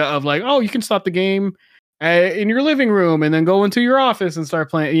idea of like, oh, you can stop the game in your living room and then go into your office and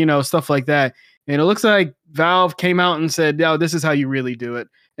start playing, stuff like that. And it looks like Valve came out and said, "No, this is how you really do it."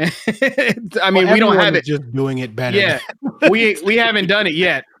 We don't have it. Just doing it better. Yeah, we haven't done it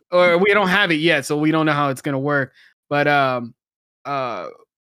yet, or we don't have it yet, so we don't know how it's going to work. But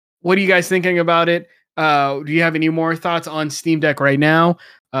what are you guys thinking about it? Do you have any more thoughts on Steam Deck right now?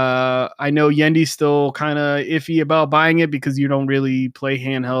 I know Yendi's still kind of iffy about buying it because you don't really play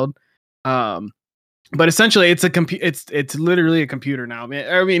handheld. But essentially, it's it's literally a computer now.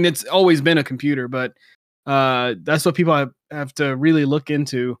 I mean, it's always been a computer, but that's what people have to really look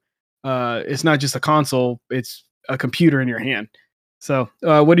into. It's not just a console; it's a computer in your hand. So,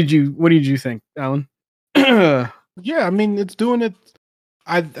 what did you think, Alan? Yeah, I mean, it's doing it.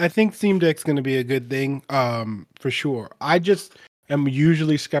 I think Steam Deck's going to be a good thing, for sure. I just am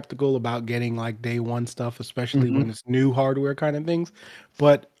usually skeptical about getting like day one stuff, especially when it's new hardware kind of things.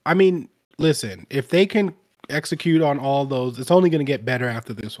 But I mean, listen, if they can execute on all those, it's only going to get better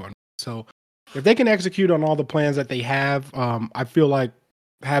after this one. So if they can execute on all the plans that they have, I feel like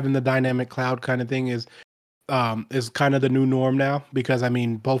having the dynamic cloud kind of thing is kind of the new norm now, because I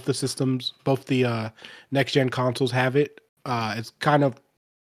mean, both the next gen consoles have it. It's kind of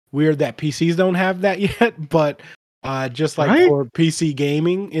weird that PCs don't have that yet, but just like for PC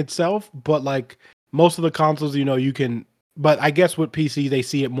gaming itself, but like most of the consoles, you can. But I guess with PC, they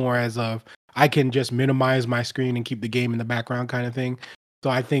see it more as I can just minimize my screen and keep the game in the background kind of thing. So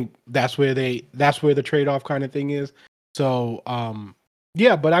I think that's where the trade-off kind of thing is. So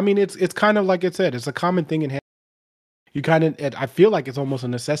yeah, but I mean, it's kind of like it said, it's a common thing in. I feel like it's almost a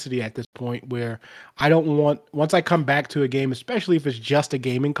necessity at this point where once I come back to a game, especially if it's just a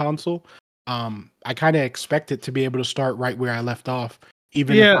gaming console, I kind of expect it to be able to start right where I left off,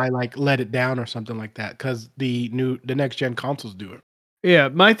 even if I like let it down or something like that, because the next gen consoles do it. Yeah,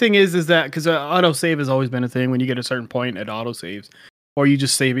 my thing is that because autosave has always been a thing. When you get a certain point, it autosaves, or you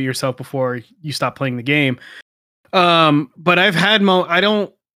just save it yourself before you stop playing the game. But I've had I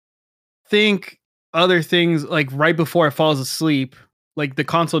don't think other things like right before it falls asleep, like the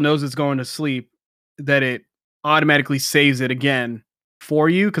console knows it's going to sleep, that it automatically saves it again for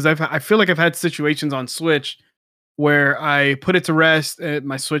you. Because I feel like I've had situations on Switch where I put it to rest.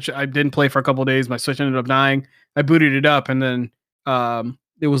 My Switch, I didn't play for a couple of days. My Switch ended up dying. I booted it up, and then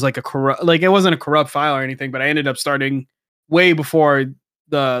it was like it wasn't a corrupt file or anything, but I ended up starting way before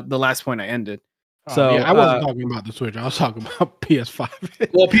the last point I ended. So yeah, I wasn't talking about the Switch. I was talking about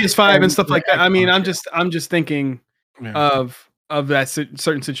PS5. Well, PS5 and stuff like that. I mean, I'm just thinking of that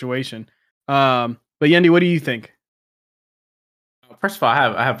certain situation. But Yendi, what do you think? First of all,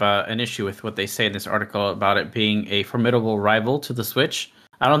 I have an issue with what they say in this article about it being a formidable rival to the Switch.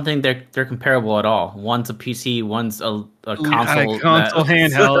 I don't think they're comparable at all. One's a PC, one's a console.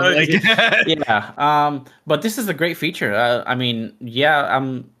 Handheld. Yeah. But this is a great feature. I mean, yeah,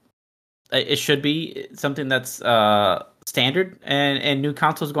 it should be something that's standard and new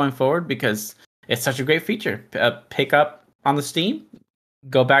consoles going forward because it's such a great feature. Pick up on the Steam,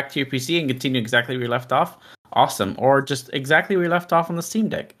 go back to your PC and continue exactly where you left off. Awesome. Or just exactly where you left off on the Steam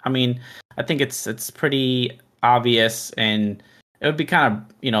Deck. I mean, I think it's pretty obvious, and it would be kind of,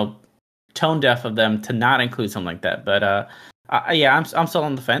 you know, tone deaf of them to not include something like that. But yeah, I'm still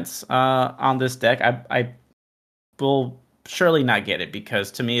on the fence on this deck. I will surely not get it because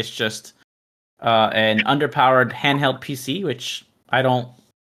to me it's just an underpowered handheld PC, which I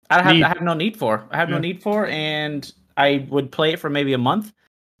have no need for. I have no need for, and I would play it for maybe a month,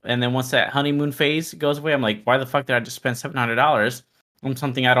 and then once that honeymoon phase goes away, I'm like, why the fuck did I just spend $700 on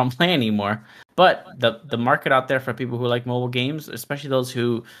something I don't play anymore? But the market out there for people who like mobile games, especially those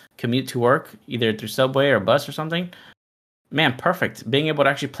who commute to work either through subway or bus or something, man, perfect. Being able to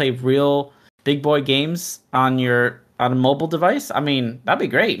actually play real big boy games on a mobile device, I mean, that'd be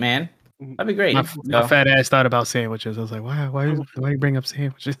great, man. That'd be great. My fat ass thought about sandwiches. I was like, why you bring up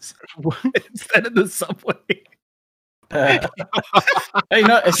sandwiches instead of the Subway? You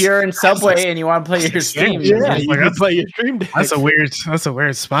know, if you're in Subway and you want to play your Steam, you can play your Stream Deck. That's a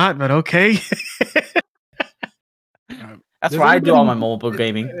weird spot, but okay. That's why I do all my mobile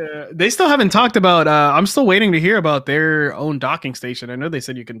gaming. They still haven't talked about. I'm still waiting to hear about their own docking station. I know they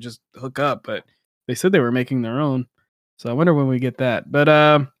said you can just hook up, but they said they were making their own. So I wonder when we get that.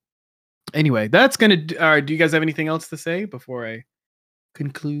 But anyway, that's gonna. Do you guys have anything else to say before I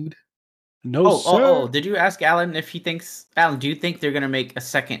conclude? No, sir. Oh, did you ask Alan if he thinks... Alan, do you think they're going to make a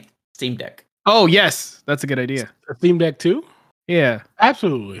second Steam Deck? Oh, yes. That's a good idea. A Steam Deck 2? Yeah.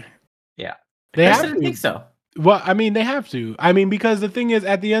 Absolutely. Yeah. I didn't think so. Well, I mean, they have to. I mean, because the thing is,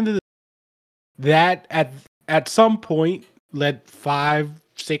 at the end of at some point,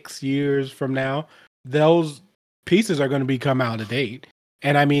 5-6 years from now, those pieces are going to become out of date.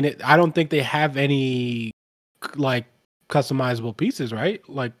 And I mean, I don't think they have any, like, customizable pieces, right?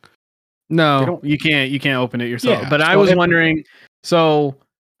 Like... No, you can't open it yourself. Yeah, but I was wondering. So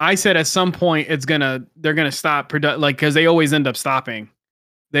I said at some point they're gonna stop because they always end up stopping.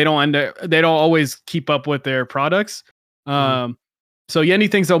 They don't always keep up with their products. So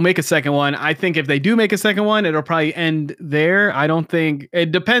Yenny thinks they'll make a second one. I think if they do make a second one, it'll probably end there. I don't think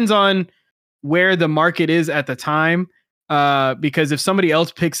it depends on where the market is at the time. Because if somebody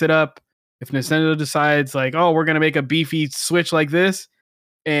else picks it up, if Nintendo decides like, oh, we're gonna make a beefy Switch like this,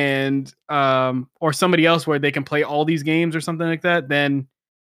 and or somebody else where they can play all these games or something like that, then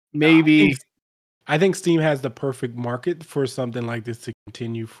maybe I think Steam has the perfect market for something like this to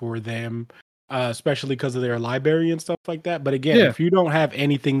continue for them, especially because of their library and stuff like that. But again, if you don't have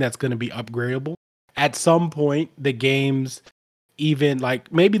anything that's going to be upgradable, at some point the games, even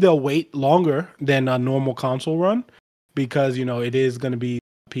like maybe they'll wait longer than a normal console run because, you know, it is going to be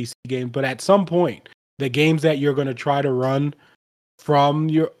a PC game. But at some point, the games that you're going to try to run from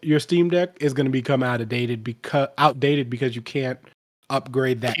your Steam Deck is going to become outdated because you can't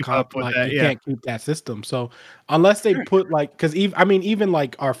upgrade that. Can't keep that system. So unless they put like, because even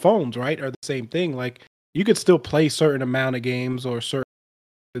like our phones, right, are the same thing. Like you could still play certain amount of games or certain,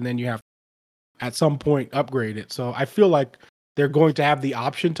 and then you have to, at some point upgrade it. So I feel like they're going to have the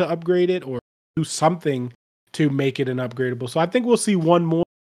option to upgrade it or do something to make it an upgradable. So I think we'll see one more.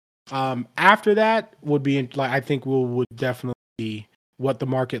 After that would be like, I think would definitely be what the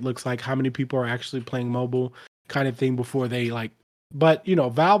market looks like, how many people are actually playing mobile kind of thing before they like, but you know,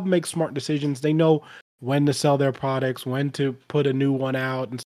 Valve makes smart decisions. They know when to sell their products, when to put a new one out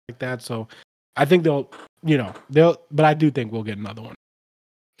and stuff like that. So I think but I do think we'll get another one.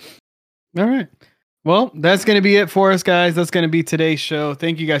 All right. Well, that's going to be it for us, guys. That's going to be today's show.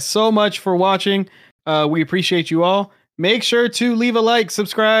 Thank you guys so much for watching. We appreciate you all. Make sure to leave a like,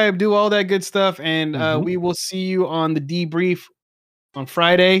 subscribe, do all that good stuff. And we will see you on the debrief on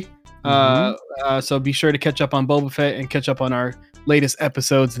Friday. So be sure to catch up on Boba Fett and catch up on our latest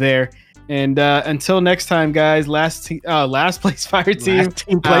episodes there. And until next time, guys, last place fire team. Last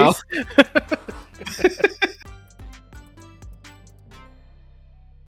team place.